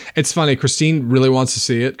 It's funny. Christine really wants to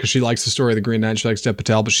see it because she likes the story of the Green Knight. She likes Dev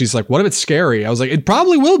Patel, but she's like, "What if it's scary?" I was like, "It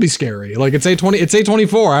probably will be scary. Like it's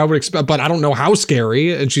A24. I would expect, but I don't know how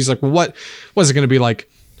scary." And she's like, "Well, what was it going to be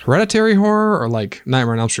like? Hereditary horror or like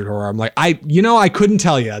Nightmare on Elm Street horror?" I'm like, I couldn't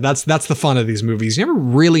tell you. That's the fun of these movies. You never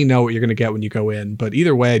really know what you're going to get when you go in. But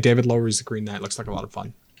either way, David Lowery's The Green Knight looks like a lot of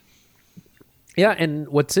fun. Yeah, and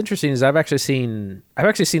what's interesting is I've actually seen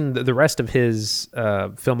the rest of his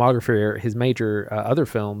filmography, his major other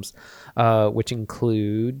films, which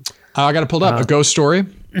include. I got it pulled up. A Ghost Story,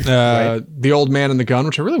 right. The Old Man and the Gun,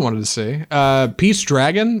 which I really wanted to see. Pete's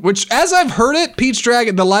Dragon, which, as I've heard it, Pete's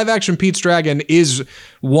Dragon, the live action Pete's Dragon, is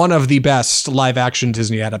one of the best live action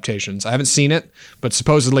Disney adaptations. I haven't seen it, but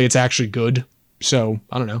supposedly it's actually good. So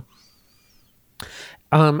I don't know.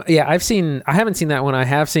 I haven't seen that one. I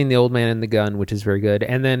have seen The Old Man and the Gun, which is very good.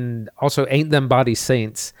 And then also Ain't Them Bodies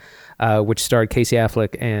Saints, which starred Casey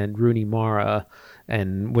Affleck and Rooney Mara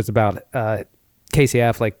and was about Casey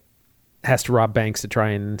Affleck has to rob banks to try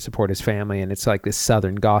and support his family. And it's like this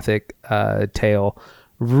Southern Gothic tale.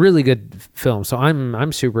 Really good film. So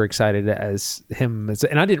I'm super excited as him.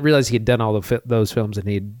 And I didn't realize he had done all those films and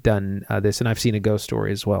he had done this. And I've seen A Ghost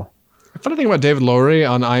Story as well. The funny thing about David Lowery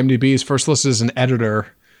on IMDb, he's first listed as an editor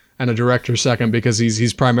and a director second because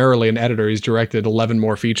he's primarily an editor. He's edited 11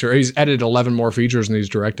 more features than he's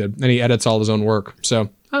directed, and he edits all his own work. So,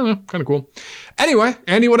 I don't know, kind of cool. Anyway,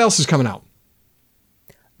 Andy, what else is coming out?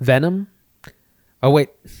 Venom. Oh, wait.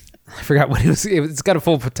 I forgot what it was. It's got a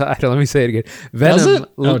full title. Let me say it again. Venom. Does it?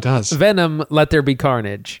 Oh, it does. Venom, Let There Be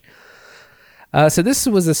Carnage. So this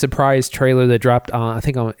was a surprise trailer that dropped on,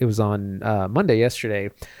 it was on Monday yesterday,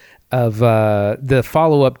 of the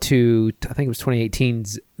follow-up to, I think it was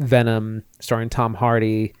 2018's Venom, starring Tom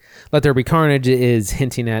Hardy. Let There Be Carnage is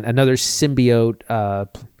hinting at another symbiote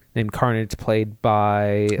named Carnage, played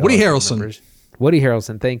by... Woody Harrelson. Woody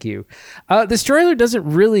Harrelson, thank you. This trailer doesn't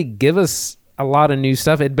really give us a lot of new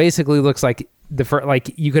stuff. It basically looks like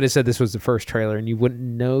you could have said this was the first trailer and you wouldn't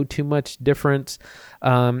know too much difference.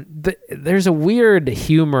 There's a weird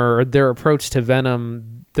humor, their approach to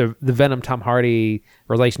Venom the Venom Tom Hardy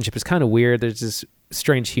relationship is kind of weird. There's this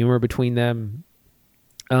strange humor between them.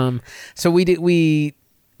 So we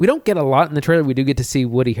don't get a lot in the trailer. We do get to see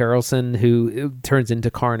Woody Harrelson, who turns into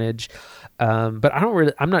Carnage. But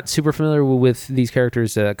I'm not super familiar with these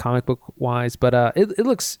characters comic book wise, but it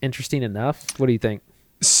looks interesting enough. What do you think?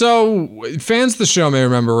 So, fans of the show may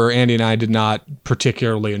remember where Andy and I did not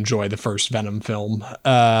particularly enjoy the first Venom film.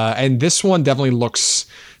 And this one definitely looks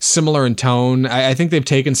similar in tone. I think they've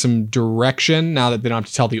taken some direction now that they don't have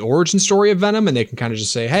to tell the origin story of Venom, and they can kind of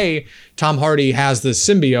just say, hey, Tom Hardy has this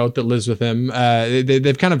symbiote that lives with him.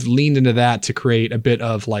 They've kind of leaned into that to create a bit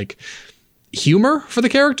of like humor for the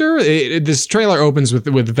character. This trailer opens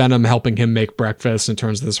with Venom helping him make breakfast and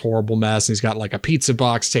turns to this horrible mess. And he's got like a pizza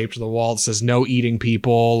box taped to the wall that says no eating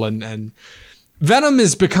people. And Venom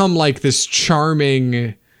has become like this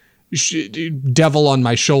charming devil on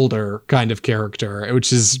my shoulder kind of character,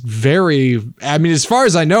 which is very, I mean, as far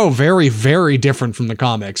as I know, very, very different from the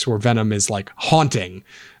comics where Venom is like haunting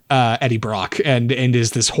Eddie Brock and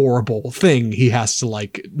is this horrible thing he has to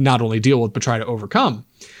like not only deal with, but try to overcome.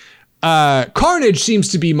 Carnage seems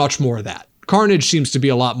to be much more of that. Carnage seems to be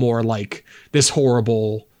a lot more like this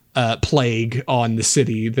horrible plague on the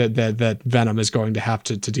city that Venom is going to have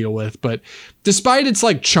to deal with. But despite its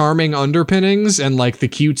like charming underpinnings and like the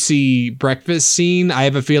cutesy breakfast scene, I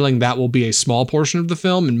have a feeling that will be a small portion of the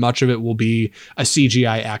film, and much of it will be a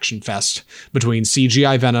CGI action fest between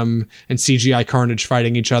CGI Venom and CGI Carnage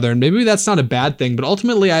fighting each other. And maybe that's not a bad thing, but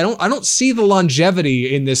ultimately I don't see the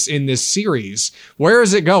longevity in this series. Where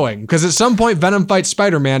is it going? Because at some point Venom fights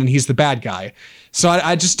Spider-Man and he's the bad guy. So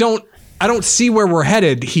I just don't see where we're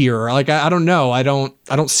headed here. Like, I don't know. I don't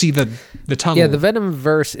see the tunnel. Yeah, the Venom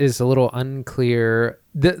verse is a little unclear.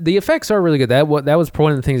 The effects are really good. That was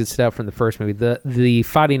one of the things that stood out from the first movie. The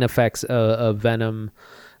fighting effects of Venom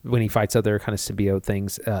when he fights other kind of symbiote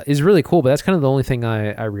things is really cool, but that's kind of the only thing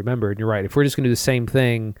I remember. And you're right. If we're just going to do the same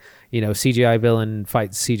thing, CGI villain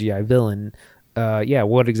fights CGI villain,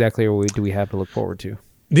 what exactly do we have to look forward to?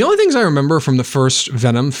 The only things I remember from the first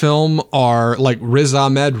Venom film are like Riz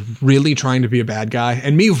Ahmed really trying to be a bad guy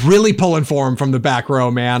and me really pulling for him from the back row,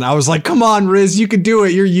 man. I was like, come on, Riz, you could do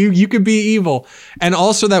it. You could be evil. And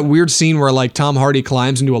also that weird scene where like Tom Hardy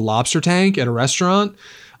climbs into a lobster tank at a restaurant.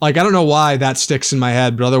 Like, I don't know why that sticks in my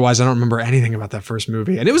head, but otherwise I don't remember anything about that first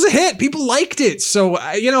movie. And it was a hit. People liked it. So,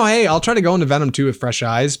 hey, I'll try to go into Venom 2 with fresh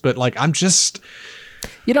eyes, but like, I'm just...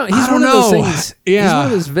 he's one of those things. Yeah. He's one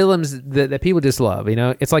of those villains that people just love.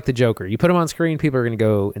 It's like the Joker. You put him on screen, people are going to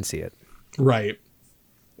go and see it. Right.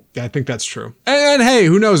 Yeah, I think that's true. And hey,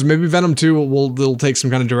 who knows? Maybe Venom 2 will take some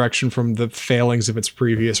kind of direction from the failings of its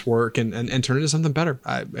previous work and turn into something better.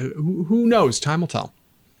 Who knows? Time will tell.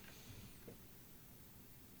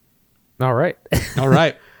 All right. All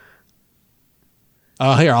right.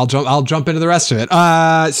 Here, I'll jump into the rest of it.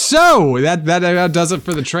 So that does it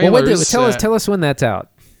for the trailers. Well, tell us when that's out.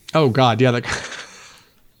 Oh God, yeah,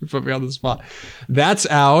 you put me on the spot. That's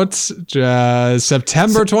out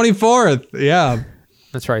September 24th. Yeah,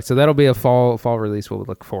 that's right. So that'll be a fall release. We'll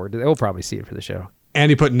look forward to. We'll probably see it for the show.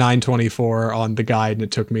 Andy put 9/24 on the guide, and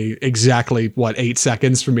it took me exactly 8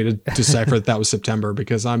 seconds for me to decipher that was September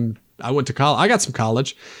because I went to college. I got some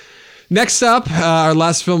college. Next up, our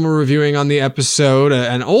last film we're reviewing on the episode,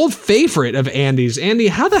 an old favorite of Andy's. Andy,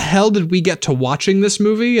 how the hell did we get to watching this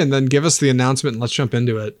movie? And then give us the announcement and let's jump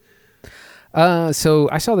into it. So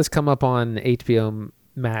I saw this come up on HBO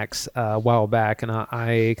Max a while back, and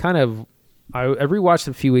I rewatched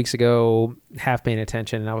it a few weeks ago, half paying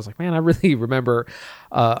attention, and I was like, man, I really remember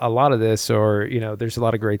a lot of this, or, there's a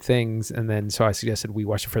lot of great things. And then so I suggested we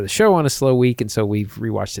watch it for the show on a slow week, and so we've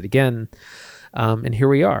rewatched it again. And here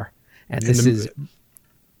we are. And this is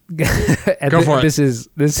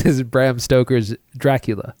this is Bram Stoker's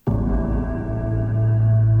Dracula.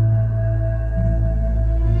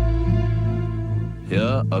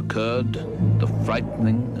 Here occurred the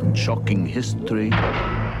frightening and shocking history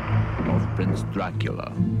of Prince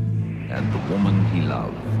Dracula and the woman he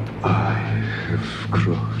loved. I have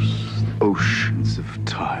crossed oceans of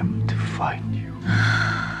time to find you.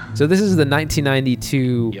 So this is the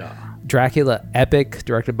 1992 Dracula epic,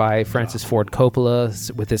 directed by Francis Ford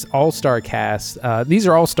Coppola, with this all-star cast. These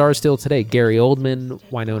are all stars still today. Gary Oldman,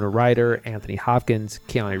 Winona Ryder, Anthony Hopkins,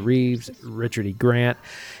 Keanu Reeves, Richard E. Grant,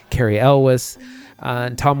 Cary Elwes,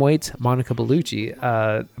 and Tom Waits, Monica Bellucci.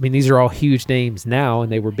 These are all huge names now,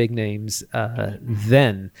 and they were big names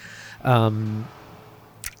then.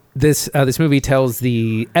 This movie tells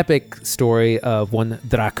the epic story of one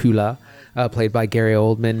Dracula, played by Gary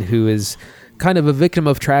Oldman, who is kind of a victim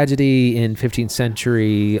of tragedy in 15th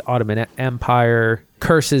century Ottoman Empire,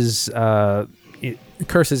 curses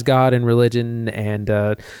curses God and religion and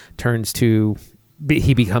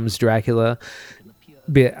he becomes Dracula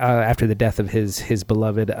after the death of his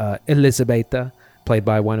beloved Elisabetta, played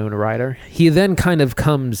by Winona Ryder. He then kind of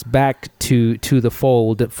comes back to the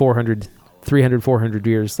fold 400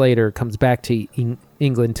 years later, comes back to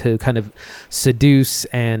England to kind of seduce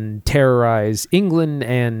and terrorize England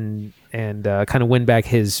and kind of win back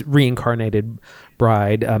his reincarnated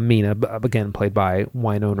bride, Mina, again played by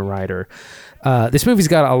Winona Ryder. This movie's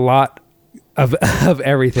got a lot of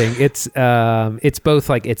everything. It's both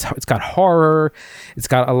like it's got horror, it's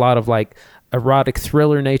got a lot of like erotic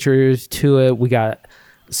thriller nature to it. We got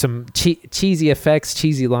some cheesy effects,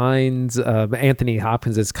 cheesy lines. Anthony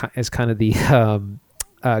Hopkins is kind of the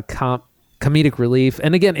comedic relief,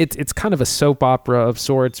 and again, it's kind of a soap opera of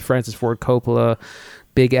sorts. Francis Ford Coppola,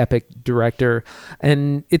 big epic director,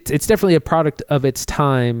 and it's definitely a product of its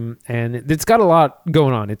time, and it's got a lot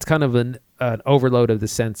going on. It's kind of an overload of the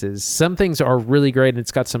senses. Some things are really great, and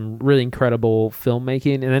it's got some really incredible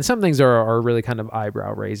filmmaking, and then some things are really kind of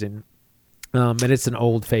eyebrow raising. And it's an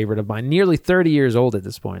old favorite of mine, nearly 30 years old at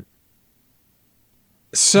this point.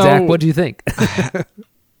 So, Zach, what do you think?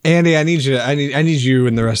 Andy, I need you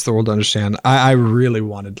and the rest of the world to understand. I really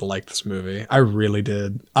wanted to like this movie. I really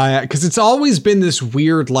did. Because it's always been this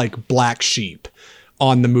weird, like, black sheep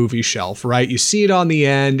on the movie shelf, right? You see it on the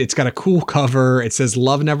end. It's got a cool cover. It says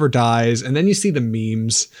 "Love Never Dies," and then you see the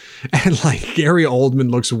memes, and like Gary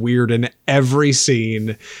Oldman looks weird in every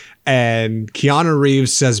scene. And Keanu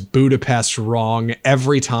Reeves says Budapest wrong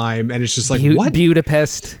every time. And it's just like, what?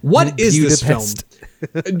 Budapest. What is this film?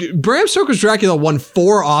 Bram Stoker's Dracula won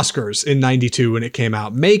 4 Oscars in 92 when it came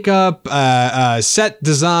out. Makeup, set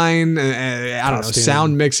design, I don't know,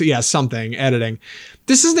 sound mix. Yeah, something, editing.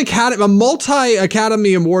 This is a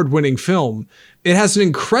multi-Academy Award winning film. It has an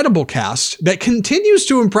incredible cast that continues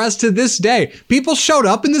to impress to this day. People showed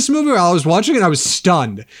up in this movie while I was watching it, and I was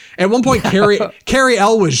stunned. At one point, Carrie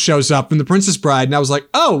Elwes shows up in The Princess Bride, and I was like,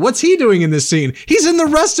 oh, what's he doing in this scene? He's in the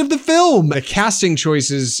rest of the film. The casting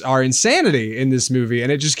choices are insanity in this movie,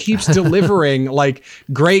 and it just keeps delivering like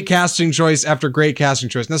great casting choice after great casting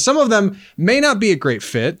choice. Now, some of them may not be a great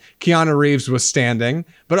fit, Keanu Reeves withstanding,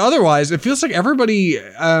 but otherwise, it feels like everybody,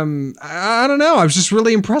 I don't know, I was just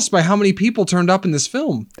really impressed by how many people turned up in this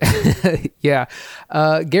film. Yeah.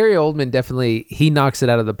 Gary Oldman definitely, he knocks it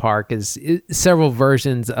out of the park. Is several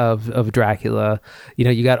versions of Dracula. You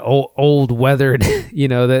know, you got old weathered, you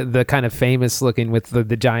know, the kind of famous looking with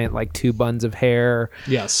the giant like 2 buns of hair.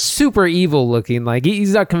 Yes. Super evil looking. Like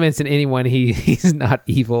he's not convincing anyone he's not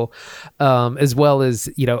evil. As well as,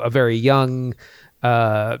 you know, a very young,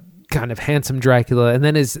 kind of handsome Dracula, and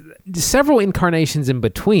then is several incarnations in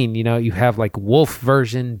between. You know, you have like wolf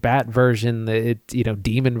version, bat version,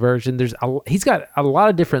 demon version. He's got a lot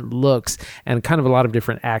of different looks and kind of a lot of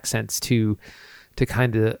different accents to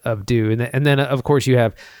kind of do. And then of course you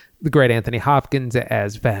have the great Anthony Hopkins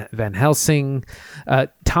as Van Helsing.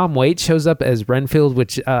 Tom Waits shows up as Renfield,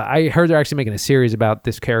 which I heard they're actually making a series about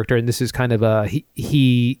this character, and this is kind of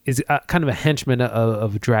he is kind of a henchman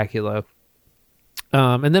of Dracula.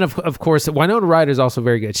 And then of course Winona Ryder is also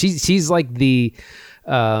very good. She's like the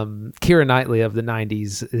Keira Knightley of the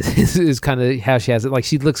 90s is kind of how she has it. Like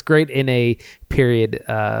she looks great in a period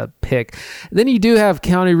pick. Then you do have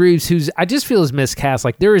Keanu Reeves, who's I just feel is miscast.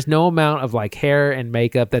 Like there is no amount of like hair and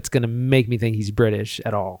makeup that's going to make me think he's British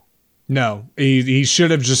at all. No, he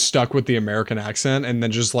should have just stuck with the American accent and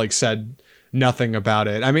then just like said nothing about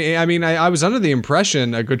it. I mean, I was under the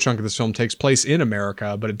impression a good chunk of this film takes place in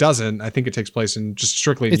America, but it doesn't. I think it takes place in just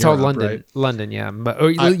strictly in Europe. It's all London, right? London,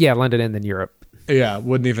 yeah. London and then Europe. Yeah,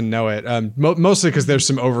 wouldn't even know it. Mostly because there's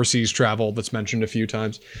some overseas travel that's mentioned a few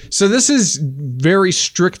times. So this is very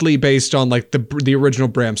strictly based on like the original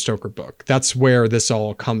Bram Stoker book. That's where this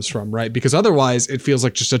all comes from, right? Because otherwise it feels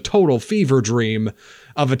like just a total fever dream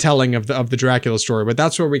of a telling of the Dracula story. But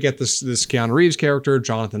that's where we get this Keanu Reeves character,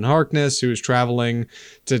 Jonathan Harkness, who is traveling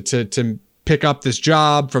to pick up this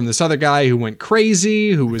job from this other guy who went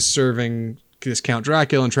crazy, who was serving this Count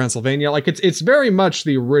Dracula in Transylvania. Like it's very much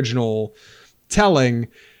the original telling.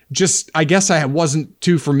 Just I guess I wasn't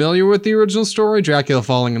too familiar with the original story. Dracula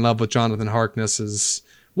falling in love with Jonathan Harkness's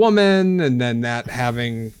woman, and then that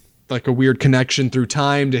having like a weird connection through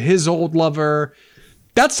time to his old lover.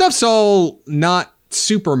 That stuff's all not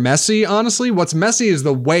super messy, honestly. What's messy is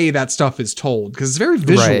the way that stuff is told, because it's very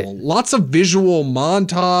visual. Right. Lots of visual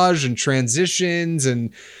montage and transitions and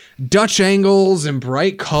Dutch angles and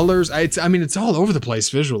bright colors. It's all over the place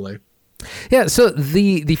visually. Yeah, so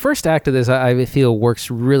the first act of this, I feel,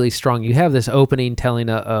 works really strong. You have this opening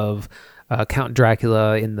telling of Count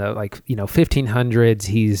Dracula in the 1500s.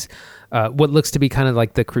 He's what looks to be kind of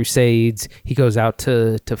like the Crusades. He goes out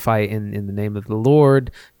to fight in the name of the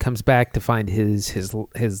Lord, comes back to find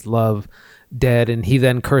his love dead, and he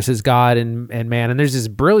then curses God and man. And there's this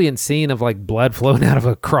brilliant scene of like blood flowing out of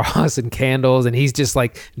a cross and candles, and he's just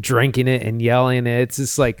like drinking it and yelling it. It's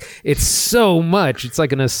just like, it's so much. It's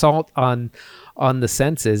like an assault on the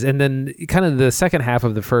senses. And then kind of the second half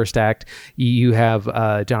of the first act, you have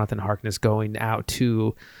Jonathan Harkness going out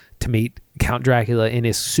to meet Count Dracula in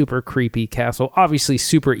his super creepy castle, obviously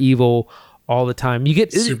super evil all the time. You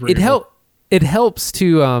get it helps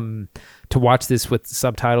to watch this with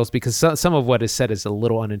subtitles, because some of what is said is a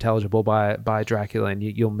little unintelligible by Dracula, and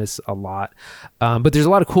you'll miss a lot. But there's a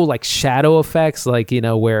lot of cool like shadow effects, like,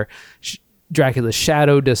 where Dracula's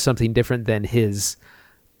shadow does something different than his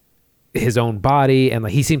own body, and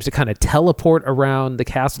like he seems to kind of teleport around the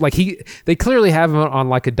castle. Like they clearly have him on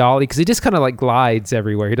like a dolly, because he just kind of like glides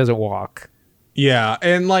everywhere. He doesn't walk. Yeah,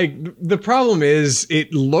 and like the problem is,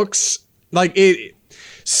 it looks like it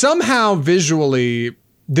somehow visually.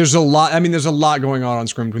 There's a lot. I mean, there's a lot going on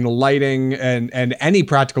screen between the lighting and any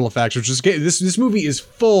practical effects. Which is this movie is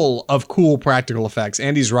full of cool practical effects.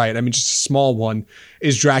 Andy's right. I mean, just a small one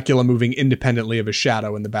is Dracula moving independently of a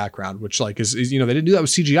shadow in the background, which like is they didn't do that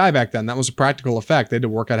with CGI back then. That was a practical effect. They had to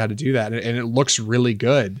work out how to do that, and it looks really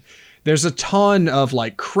good. There's a ton of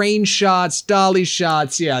like crane shots, dolly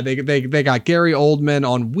shots. Yeah, they got Gary Oldman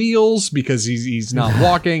on wheels because he's not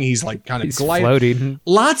walking. He's like kind of floating.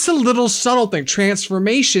 Lots of little subtle things,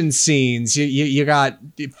 transformation scenes. You got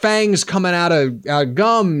fangs coming out of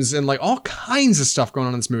gums and like all kinds of stuff going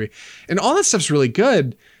on in this movie, and all that stuff's really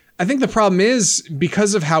good. I think the problem is,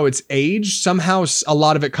 because of how it's aged, somehow a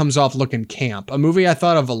lot of it comes off looking camp. A movie I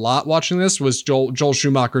thought of a lot watching this was Joel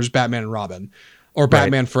Schumacher's Batman and Robin. Or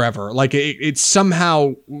Batman Forever. Like it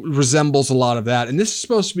somehow resembles a lot of that. And this is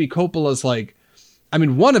supposed to be Coppola's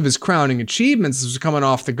one of his crowning achievements. This was coming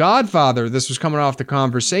off The Godfather. This was coming off The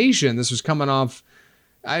Conversation. This was coming off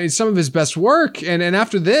some of his best work. And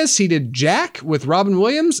after this, he did Jack with Robin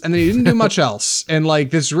Williams, and then he didn't do much else. And like,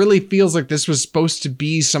 this really feels like this was supposed to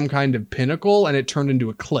be some kind of pinnacle, and it turned into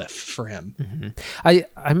a cliff for him. Mm-hmm. I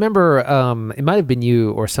remember it might have been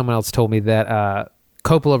you or someone else told me that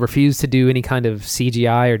Coppola refused to do any kind of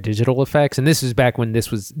CGI or digital effects, and this was back when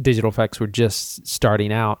digital effects were just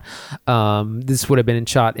starting out. This would have been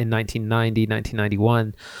shot in 1990,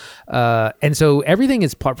 1991. And so everything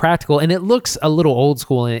is practical, and it looks a little old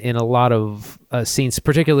school in a lot of scenes,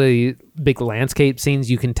 particularly big landscape scenes.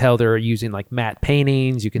 You can tell they're using like matte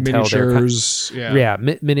paintings. You can tell they're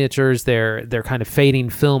miniatures. They're kind of fading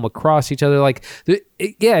film across each other. Like,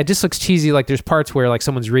 it just looks cheesy. Like there's parts where like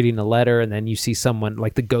someone's reading a letter, and then you see someone,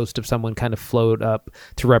 like the ghost of someone, kind of float up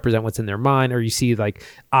to represent what's in their mind, or you see like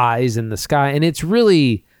eyes in the sky, and it's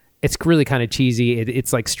really kind of cheesy.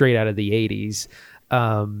 It's like straight out of the 80s.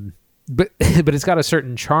 But it's got a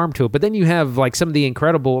certain charm to it. But then you have like some of the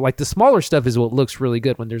incredible, like the smaller stuff is what looks really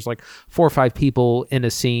good, when there's like 4 or 5 people in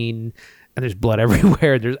a scene and there's blood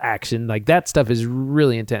everywhere, there's action. Like that stuff is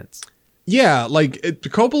really intense. Yeah, like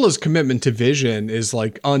Coppola's commitment to vision is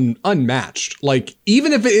like unmatched. Like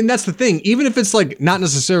even if and that's the thing, even if it's like not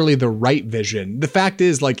necessarily the right vision, the fact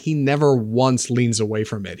is like he never once leans away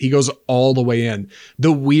from it. He goes all the way in.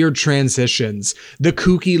 The weird transitions, the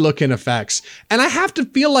kooky looking effects. And I have to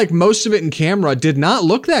feel like most of it in camera did not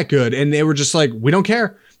look that good, and they were just like, we don't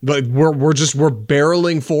care. But we're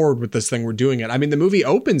barreling forward with this thing. We're doing it. I mean, the movie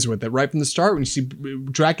opens with it right from the start. When you see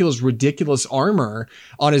Dracula's ridiculous armor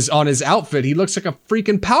on his outfit, he looks like a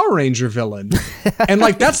freaking Power Ranger villain. And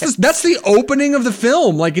like that's the opening of the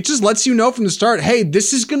film. Like it just lets you know from the start, hey,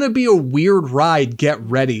 this is gonna be a weird ride. Get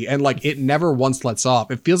ready. And like it never once lets off.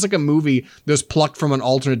 It feels like a movie that's plucked from an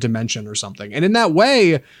alternate dimension or something. And in that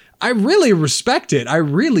way, I really respect it. I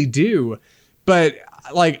really do. But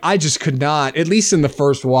like, I just could not, at least in the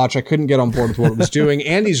first watch, I couldn't get on board with what it was doing.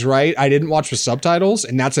 Andy's right. I didn't watch with subtitles,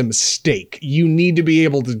 and that's a mistake. You need to be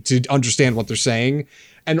able to understand what they're saying.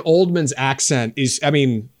 And Oldman's accent is, I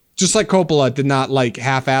mean, just like Coppola did not like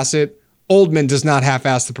half-ass it, Oldman does not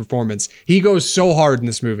half-ass the performance. He goes so hard in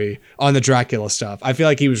this movie on the Dracula stuff. I feel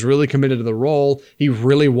like he was really committed to the role. He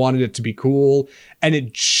really wanted it to be cool, and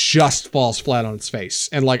it just falls flat on its face.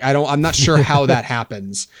 And like, I'm not sure how that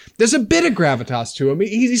happens. There's a bit of gravitas to him.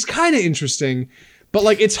 He's kind of interesting, but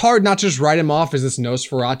like, it's hard not to just write him off as this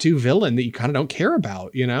Nosferatu villain that you kind of don't care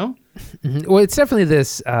about, you know? Well, it's definitely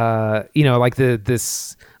this, like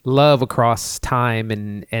this love across time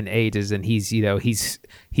and ages, and he's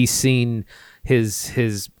seen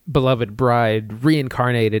his beloved bride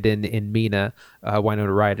reincarnated in Mina,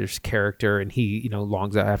 Winona Ryder's character, and he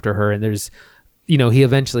longs after her. And there's he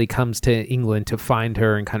eventually comes to England to find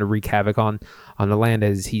her and kind of wreak havoc on the land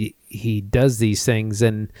as he does these things.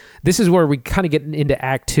 And this is where we kind of get into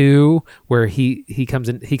Act 2, where he comes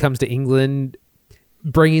to England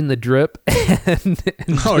bringing the drip and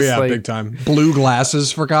big time. Blue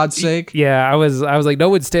glasses, for God's sake. Yeah, I was like, no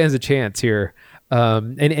one stands a chance here.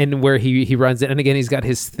 And where he runs it, and again he's got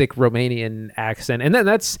his thick Romanian accent, and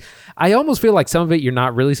then I almost feel like some of it you're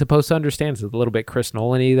not really supposed to understand. It's a little bit Chris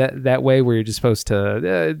Nolan-y that way, where you're just supposed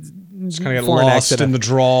to just kind of get lost in the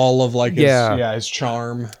drawl of like his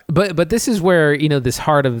charm. But this is where this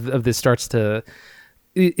heart of this starts to,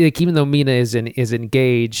 like, even though Mina is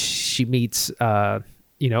engaged, she meets a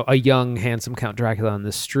young, handsome Count Dracula on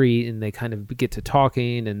the street, and they kind of get to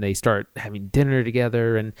talking, and they start having dinner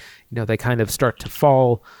together, and they kind of start to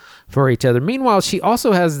fall for each other. Meanwhile, she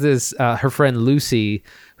also has this her friend Lucy,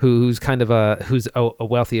 who's kind of a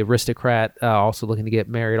wealthy aristocrat, also looking to get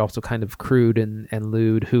married, also kind of crude and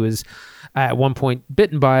lewd, who is at one point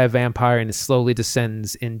bitten by a vampire and slowly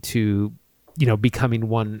descends into becoming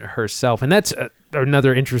one herself. And that's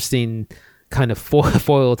another interesting kind of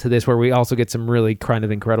foil to this, where we also get some really kind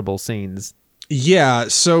of incredible scenes. Yeah,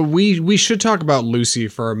 so we should talk about Lucy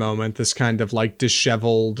for a moment, this kind of like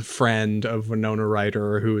disheveled friend of Winona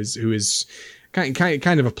Ryder, who is kind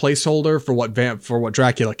of a placeholder for what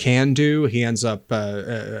Dracula can do. He ends up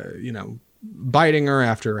biting her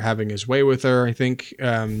after having his way with her, I think.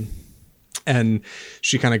 And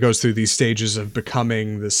she kind of goes through these stages of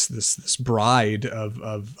becoming this bride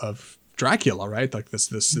of Dracula, right? Like this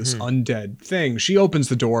undead thing. She opens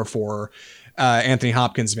the door for Anthony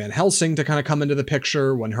Hopkins Van Helsing to kind of come into the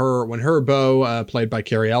picture when her beau, played by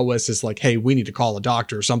Carrie Elwes, is like, "Hey, we need to call a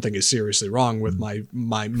doctor. Something is seriously wrong with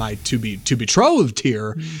my to be betrothed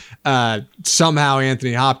here." Somehow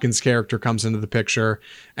Anthony Hopkins' character comes into the picture,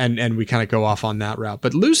 and we kind of go off on that route.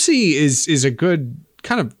 But Lucy is a good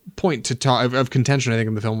kind of point to talk of contention, I think,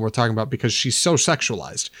 in the film we're talking about, because she's so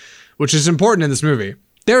sexualized, which is important in this movie.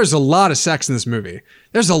 There's a lot of sex in this movie.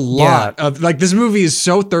 There's a lot of, like, this movie is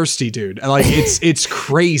so thirsty, dude. Like, it's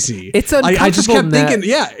crazy. It's uncomfortable. I just kept thinking,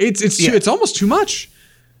 it's almost too much.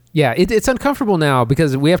 Yeah, it's uncomfortable now,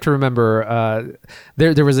 because we have to remember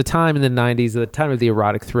there was a time in the 90s, the time of the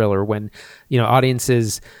erotic thriller, when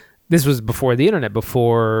audiences. This was before the internet,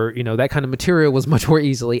 before that kind of material was much more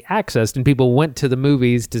easily accessed, and people went to the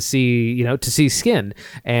movies to see skin,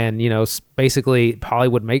 and basically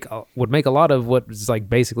Hollywood would make a lot of what was like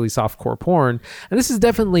basically softcore porn, and this is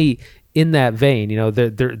definitely in that vein.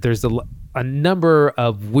 There's a number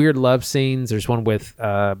of weird love scenes. There's one with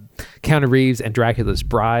Keanu Reeves and Dracula's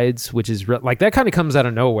brides, which is like that kind of comes out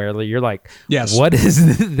of nowhere. Like, you're like, yes, what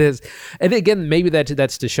is this? And again, maybe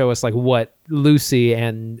that's to show us like what Lucy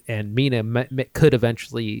and Mina could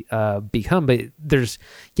eventually become. But there's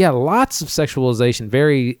lots of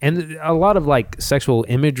sexualization, and a lot of like sexual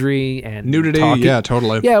imagery and nudity. Talking. Yeah,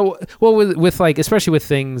 totally. Yeah, well, with like, especially with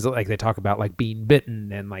things like they talk about like being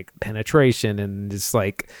bitten and like penetration, and just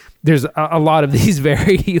like there's a lot of these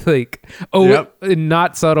very like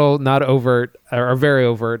not subtle, not overt, or very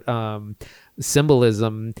overt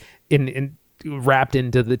symbolism in wrapped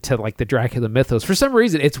into the Dracula mythos. For some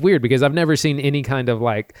reason, it's weird, because I've never seen any kind of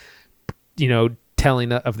like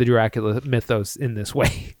telling of the Dracula mythos in this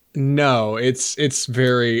way. No, it's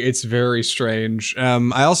very strange.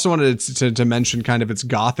 I also wanted to mention kind of its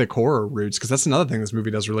gothic horror roots, because that's another thing this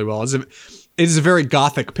movie does really well. It is a very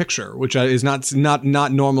gothic picture, which is not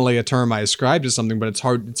normally a term I ascribe to something, but it's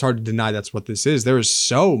hard to deny that's what this is. There is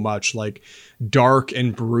so much like dark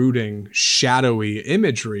and brooding, shadowy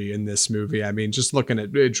imagery in this movie. I mean, just looking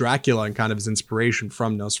at Dracula and kind of his inspiration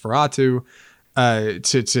from Nosferatu,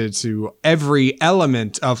 to every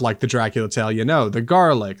element of like the Dracula tale, the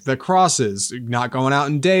garlic, the crosses, not going out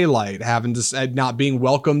in daylight, having to not being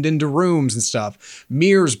welcomed into rooms and stuff,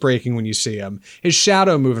 mirrors breaking when you see him, his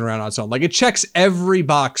shadow moving around on its own. Like, it checks every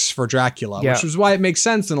box for Dracula, which is why it makes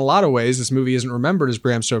sense in a lot of ways. This movie isn't remembered as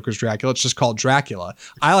Bram Stoker's Dracula. It's just called Dracula.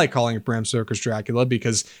 I like calling it Bram Stoker's Dracula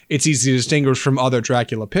because it's easy to distinguish from other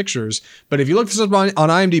Dracula pictures. But if you look this up on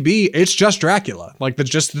IMDb, it's just Dracula. Like,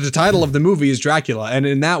 the title of the movie is Dracula, and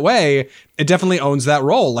in that way it definitely owns that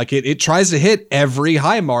role. Like, it tries to hit every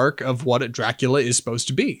high mark of what a Dracula is supposed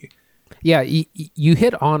to be. Yeah, you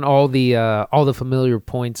hit on all the familiar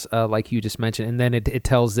points, like you just mentioned, and then it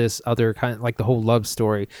tells this other kind of like the whole love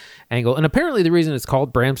story angle. And apparently the reason it's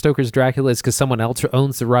called Bram Stoker's Dracula is because someone else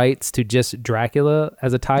owns the rights to just Dracula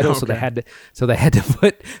as a title, so they had to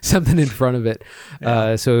put something in front of it,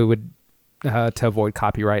 so it would to avoid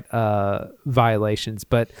copyright violations.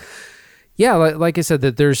 But yeah, like I said,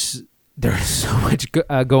 that there's so much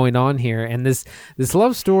going on here, and this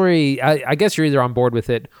love story. I guess you're either on board with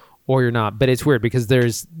it or you're not. But it's weird because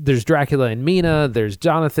there's Dracula and Mina, there's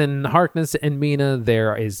Jonathan Harkness and Mina,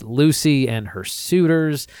 there is Lucy and her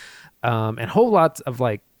suitors, and whole lots of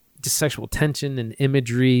like just sexual tension and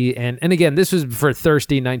imagery. And again, this was for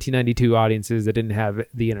thirsty 1992 audiences that didn't have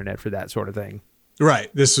the internet for that sort of thing.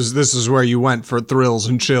 Right. This is where you went for thrills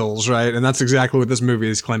and chills, right? And that's exactly what this movie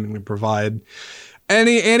is claiming to provide.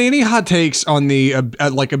 Any hot takes on the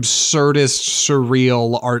like absurdist,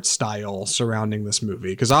 surreal art style surrounding this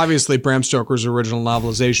movie? Because obviously Bram Stoker's original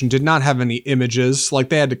novelization did not have any images. Like,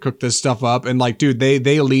 they had to cook this stuff up, and like, dude,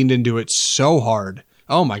 they leaned into it so hard.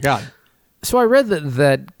 Oh my God. So I read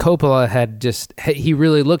that Coppola he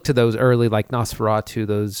really looked to those early, like Nosferatu,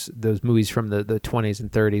 those movies from the 20s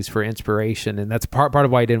and 30s for inspiration, and that's part of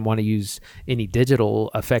why he didn't want to use any digital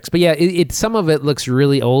effects. But yeah, it some of it looks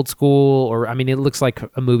really old school, or I mean, it looks like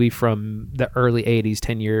a movie from the early 80s,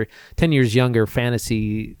 10 years younger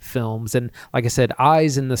fantasy films, and like I said,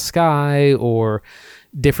 eyes in the sky or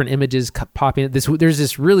different images popping. There's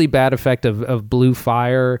this really bad effect of blue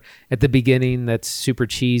fire at the beginning that's super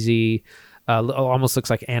cheesy. Almost looks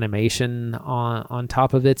like animation on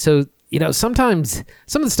top of it. So, you know, sometimes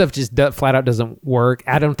some of the stuff just flat out doesn't work.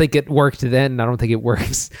 I don't think it worked then. I don't think it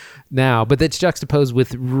works now. But that's juxtaposed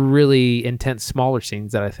with really intense smaller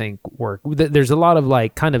scenes that I think work. There's a lot of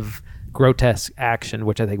like kind of grotesque action,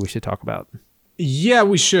 which I think we should talk about. Yeah,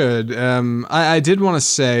 we should. I did want to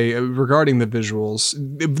say regarding the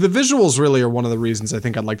visuals really are one of the reasons I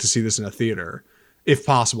think I'd like to see this in a theater, if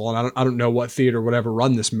possible. And I don't know what theater would ever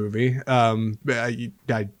run this movie.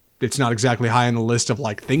 It's not exactly high on the list of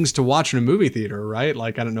like things to watch in a movie theater, right?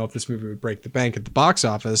 Like, I don't know if this movie would break the bank at the box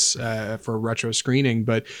office for a retro screening,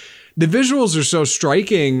 but the visuals are so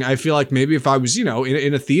striking. I feel like maybe if I was, you know,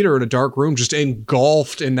 in a theater in a dark room, just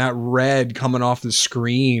engulfed in that red coming off the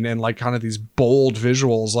screen and like kind of these bold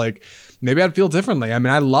visuals, like maybe I'd feel differently. I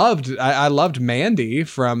mean, I loved Mandy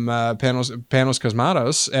from Panos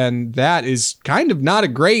Cosmatos, and that is kind of not a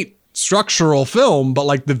great structural film, but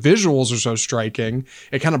like the visuals are so striking,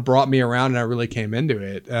 it kind of brought me around and I really came into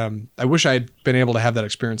it. I wish I had been able to have that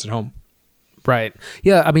experience at home. Right.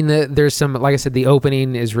 Yeah. I mean, there's some, like I said, the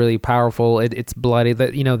opening is really powerful. It's bloody.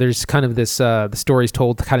 That, you know, there's kind of this, the story's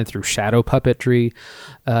told kind of through shadow puppetry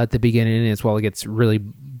at the beginning as well. It gets really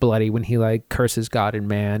bloody when he like curses God and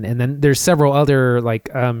man. And then there's several other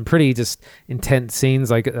like pretty just intense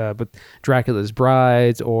scenes like with Dracula's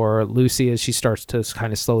brides or Lucy as she starts to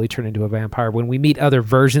kind of slowly turn into a vampire. When we meet other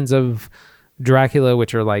versions of Dracula,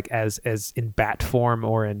 which are like as in bat form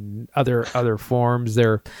or in other forms,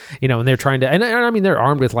 they're, you know, and they're trying to, and I mean, they're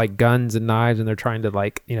armed with like guns and knives and they're trying to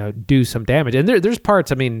like, you know, do some damage. And there's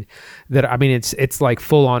parts, I mean, it's like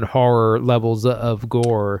full on horror levels of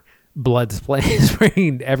gore, blood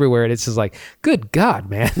spraying everywhere. And it's just like, good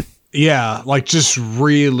God, man. Yeah, like just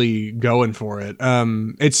really going for it.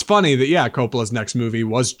 It's funny that, yeah, Coppola's next movie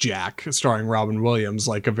was Jack, starring Robin Williams,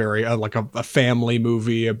 like a very like a family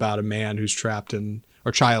movie about a man who's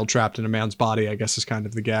child trapped in a man's body, I guess is kind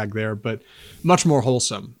of the gag there, but much more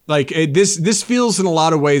wholesome. Like this feels in a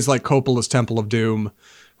lot of ways like Coppola's Temple of Doom,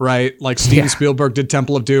 right? Like Steven Spielberg did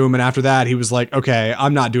Temple of Doom, and after that he was like, okay,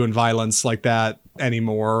 I'm not doing violence like that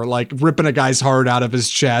anymore. Like ripping a guy's heart out of his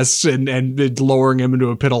chest and lowering him into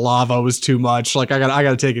a pit of lava was too much. Like I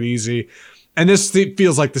gotta take it easy. And this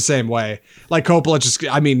feels like the same way. Like Coppola just,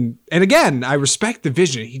 I mean, and again, I respect the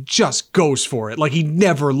vision. He just goes for it. Like he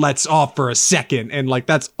never lets off for a second. And like,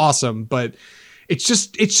 that's awesome. But it's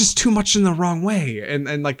just too much in the wrong way.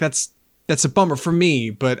 And like, that's a bummer for me.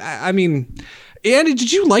 But I mean, Andy,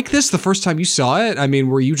 did you like this the first time you saw it? I mean,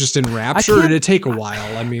 were you just in rapture or did it take a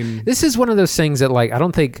while? I mean, this is one of those things that like, I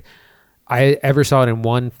don't think I ever saw it in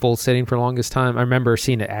one full sitting for the longest time. I remember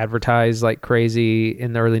seeing it advertised like crazy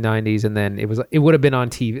in the early 90s. And then it would have been on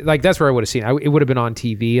TV. Like that's where I would have seen it. It would have been on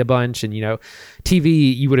TV a bunch. And, you know,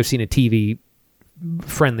 TV, you would have seen a TV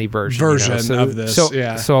friendly version of this.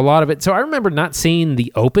 So a lot of it. So I remember not seeing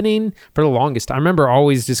the opening for the longest time. I remember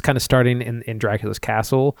always just kind of starting in Dracula's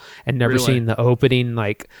castle and never seeing the opening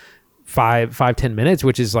like 5-10 minutes,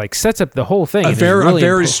 which is like sets up the whole thing. A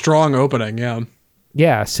very strong opening. Yeah.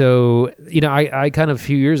 Yeah. So, you know, I kind of a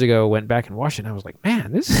few years ago went back and watched it and I was like,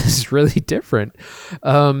 man, this is really different.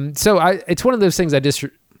 So it's one of those things I just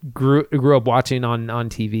grew up watching on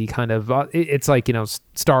TV kind of. It's like, you know,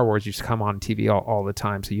 Star Wars used to come on TV all the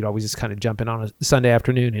time, so you'd always just kind of jump in on a Sunday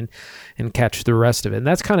afternoon and catch the rest of it. And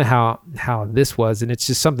that's kind of how this was, and it's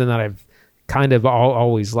just something that I've kind of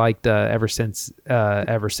always liked ever since.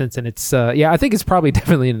 And it's I think it's probably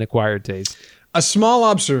definitely an acquired taste. A small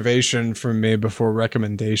observation from me before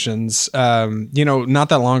recommendations. Not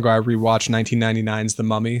that long ago, I rewatched 1999's The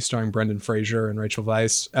Mummy, starring Brendan Fraser and Rachel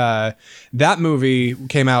Weisz. That movie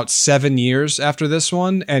came out 7 years after this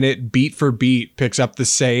one, and it beat for beat picks up the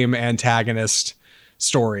same antagonist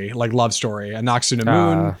story, like love story. Anck-su-namun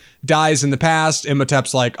Moon dies in the past.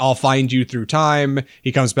 Imhotep's like, I'll find you through time.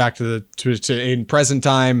 He comes back to in present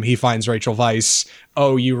time. He finds Rachel Weisz.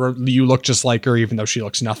 Oh, you look just like her, even though she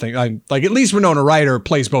looks nothing. Like at least Winona Ryder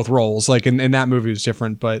plays both roles. Like in that movie it was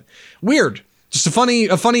different, but weird. Just a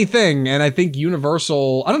funny thing. And I think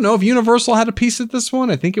Universal, I don't know if Universal had a piece of this one.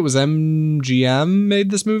 I think it was MGM made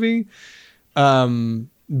this movie.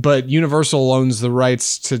 But Universal owns the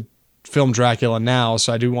rights to film Dracula now,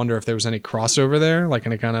 so I do wonder if there was any crossover there, like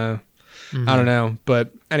any kind of, I don't know.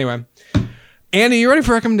 But anyway, Andy, you ready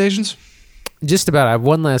for recommendations? Just about. I have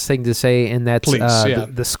one last thing to say, and that's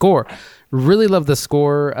the score. Really love the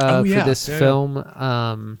score for this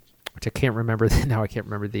film. Which I can't remember now. I can't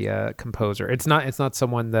remember the composer. It's not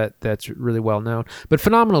someone that's really well known, but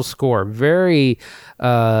phenomenal score. Very,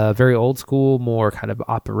 very old school, more kind of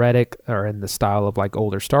operatic, or in the style of like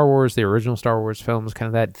older Star Wars, the original Star Wars films. Kind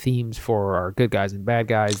of that themes for our good guys and bad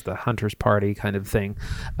guys, the Hunter's Party kind of thing.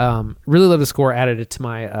 Really love the score. Added it to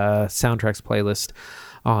my soundtracks playlist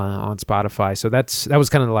on Spotify. So that was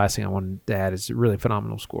kind of the last thing I wanted to add. Is a really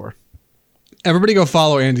phenomenal score. Everybody go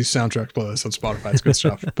follow Andy's soundtrack playlist on Spotify. It's good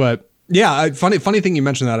stuff. But yeah, funny thing you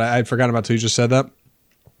mentioned that. I'd forgotten about till you just said that.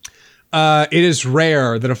 It is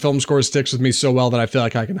rare that a film score sticks with me so well that I feel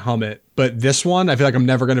like I can hum it. But this one, I feel like I'm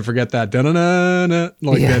never going to forget that.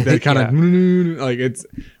 That kind of like it's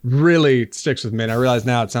really sticks with me. And I realize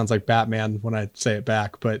now it sounds like Batman when I say it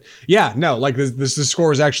back. But yeah, no, like this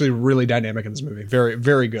score is actually really dynamic in this movie. Very,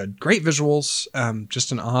 very good. Great visuals.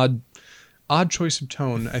 Just an odd choice of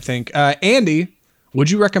tone, I think. Andy, would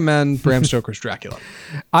you recommend Bram Stoker's Dracula?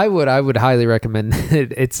 I would highly recommend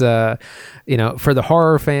it. It's for the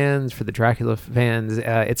horror fans, for the Dracula fans,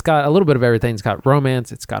 it's got a little bit of everything. It's got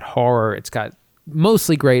romance, it's got horror, it's got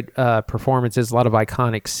mostly great performances, a lot of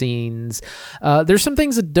iconic scenes. There's some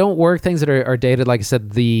things that don't work, things that are dated. Like I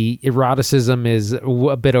said, the eroticism is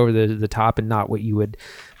a bit over the top and not what you would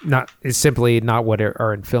it's simply not what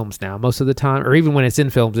are in films now most of the time, or even when it's in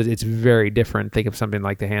films, it's very different. Think of something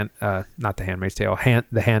like not The Handmaid's Tale,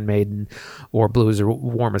 The Handmaiden, or Blue is the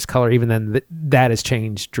Warmest Color. Even then, that has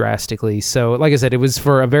changed drastically. So, like I said, it was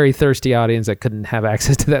for a very thirsty audience that couldn't have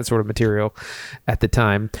access to that sort of material at the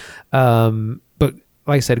time. But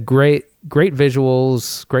like I said, great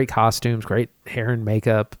visuals, great costumes, great hair and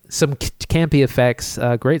makeup, some campy effects,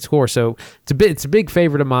 great score. So it's a big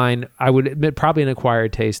favorite of mine. I would admit probably an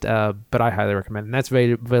acquired taste, but I highly recommend it. And that's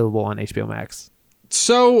available on HBO Max.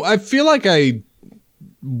 So I feel like I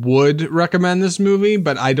would recommend this movie,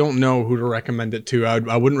 but I don't know who to recommend it to.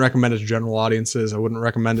 I wouldn't recommend it to general audiences. I wouldn't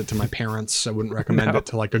recommend it to my parents. I wouldn't recommend it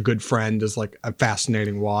to like a good friend as like a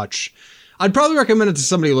fascinating watch. I'd probably recommend it to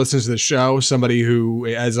somebody who listens to the show, somebody who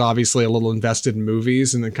is obviously a little invested in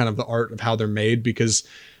movies and the kind of the art of how they're made, because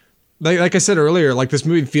like I said earlier, like this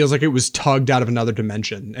movie feels like it was tugged out of another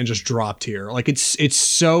dimension and just dropped here. Like it's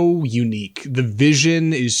so unique. The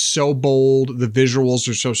vision is so bold. The visuals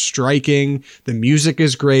are so striking. The music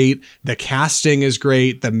is great. The casting is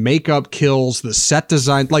great. The makeup kills. The set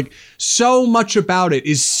design, like so much about it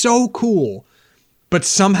is so cool. But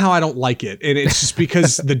somehow I don't like it. And it's just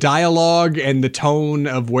because the dialogue and the tone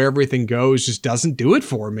of where everything goes just doesn't do it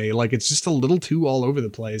for me. Like it's just a little too all over the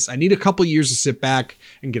place. I need a couple years to sit back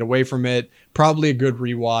and get away from it. Probably a good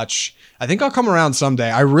rewatch. I think I'll come around someday.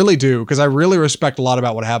 I really do, because I really respect a lot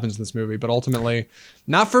about what happens in this movie. But ultimately,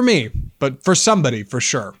 not for me, but for somebody, for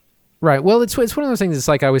sure. Right. Well, it's one of those things. It's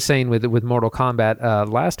like I was saying with Mortal Kombat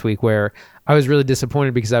last week, where I was really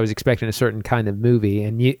disappointed because I was expecting a certain kind of movie,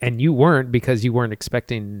 and you weren't, because you weren't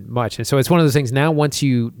expecting much. And so it's one of those things. Now, once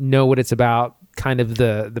you know what it's about, kind of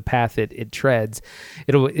the path it treads,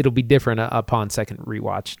 it'll be different upon second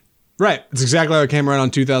rewatch. Right. It's exactly how it came around on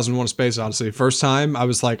 2001: A Space Odyssey. First time, I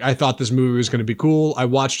was like, I thought this movie was going to be cool. I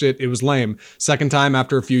watched it. It was lame. Second time,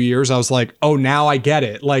 after a few years, I was like, oh, now I get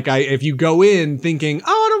it. Like, if you go in thinking, oh,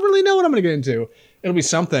 I don't really know what I'm going to get into, it'll be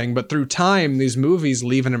something. But through time, these movies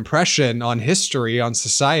leave an impression on history, on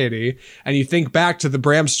society. And you think back to the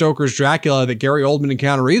Bram Stoker's Dracula that Gary Oldman and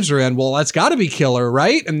Keanu Reeves are in. Well, that's got to be killer,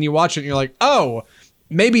 right? And you watch it and you're like, oh,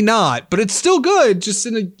 maybe not. But it's still good, just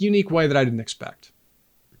in a unique way that I didn't expect.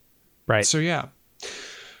 Right. So, yeah.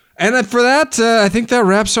 And for that, I think that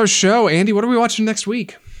wraps our show. Andy, what are we watching next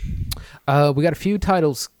week? We got a few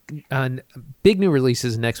titles big new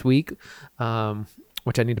releases next week.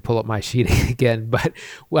 Which I need to pull up my sheet again, but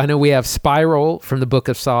I know we have Spiral from the Book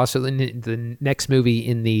of Saw, so the next movie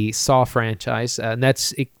in the Saw franchise, and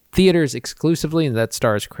that's theaters exclusively, and that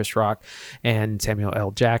stars Chris Rock and Samuel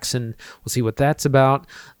L. Jackson. We'll see what that's about.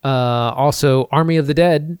 Also, Army of the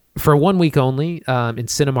Dead for 1 week only in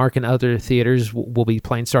Cinemark and other theaters will be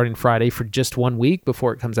playing starting Friday for just 1 week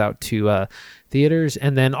before it comes out to theaters.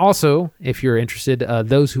 And then also, if you're interested,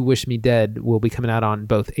 Those Who Wish Me Dead will be coming out on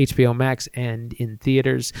both HBO Max and in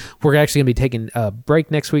theaters. We're actually going to be taking a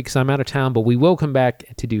break next week because I'm out of town, but we will come back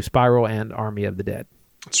to do Spiral and Army of the Dead.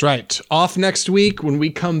 That's right. Off next week. When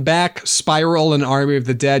we come back, Spiral and Army of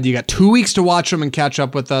the Dead. You got 2 weeks to watch them and catch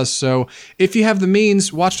up with us. So if you have the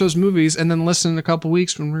means, watch those movies and then listen in a couple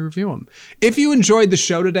weeks when we review them. If you enjoyed the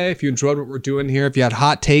show today, if you enjoyed what we're doing here, if you had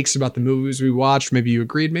hot takes about the movies we watched, maybe you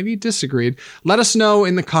agreed, maybe you disagreed, let us know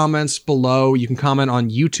in the comments below. You can comment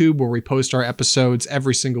on YouTube, where we post our episodes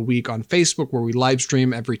every single week, on Facebook, where we live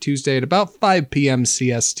stream every Tuesday at about 5 p.m.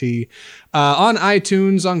 CST. On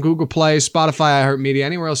iTunes, on Google Play, Spotify,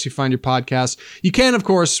 iHeartMedia, anywhere else you find your podcast. You can, of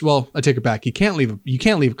course, well, I take it back. You can't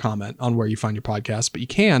leave a comment on where you find your podcast, but you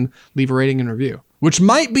can leave a rating and review, which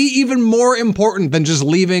might be even more important than just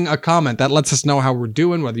leaving a comment. That lets us know how we're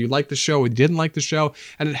doing, whether you like the show or you didn't like the show,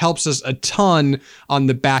 and it helps us a ton on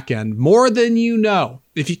the back end, more than you know.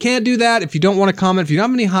 If you can't do that, if you don't want to comment, if you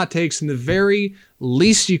don't have any hot takes, then the very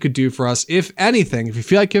least you could do for us, if anything, if you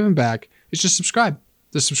feel like giving back, is just subscribe.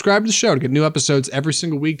 Just subscribe to the show to get new episodes every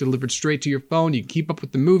single week delivered straight to your phone. You can keep up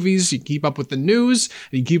with the movies, you can keep up with the news,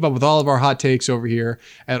 and you can keep up with all of our hot takes over here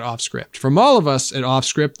at Offscript. From all of us at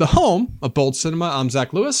Offscript, the home of Bold Cinema, I'm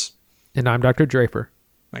Zach Lewis. And I'm Dr. Draper.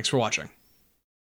 Thanks for watching.